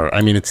fair.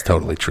 I mean, it's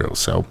totally true,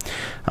 so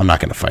I'm not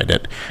going to fight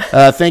it.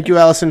 Thank you,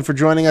 Allison, for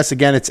joining us.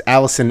 Again, it's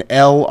Allison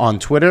L on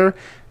Twitter,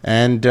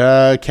 and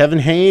Kevin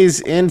Hayes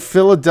in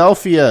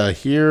Philadelphia.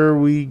 Here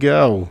we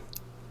go.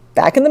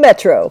 Back in the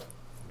Metro.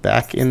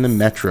 Back in the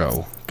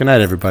Metro. Good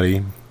night, everybody.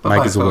 Bye-bye,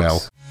 Mike is a folks.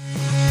 whale.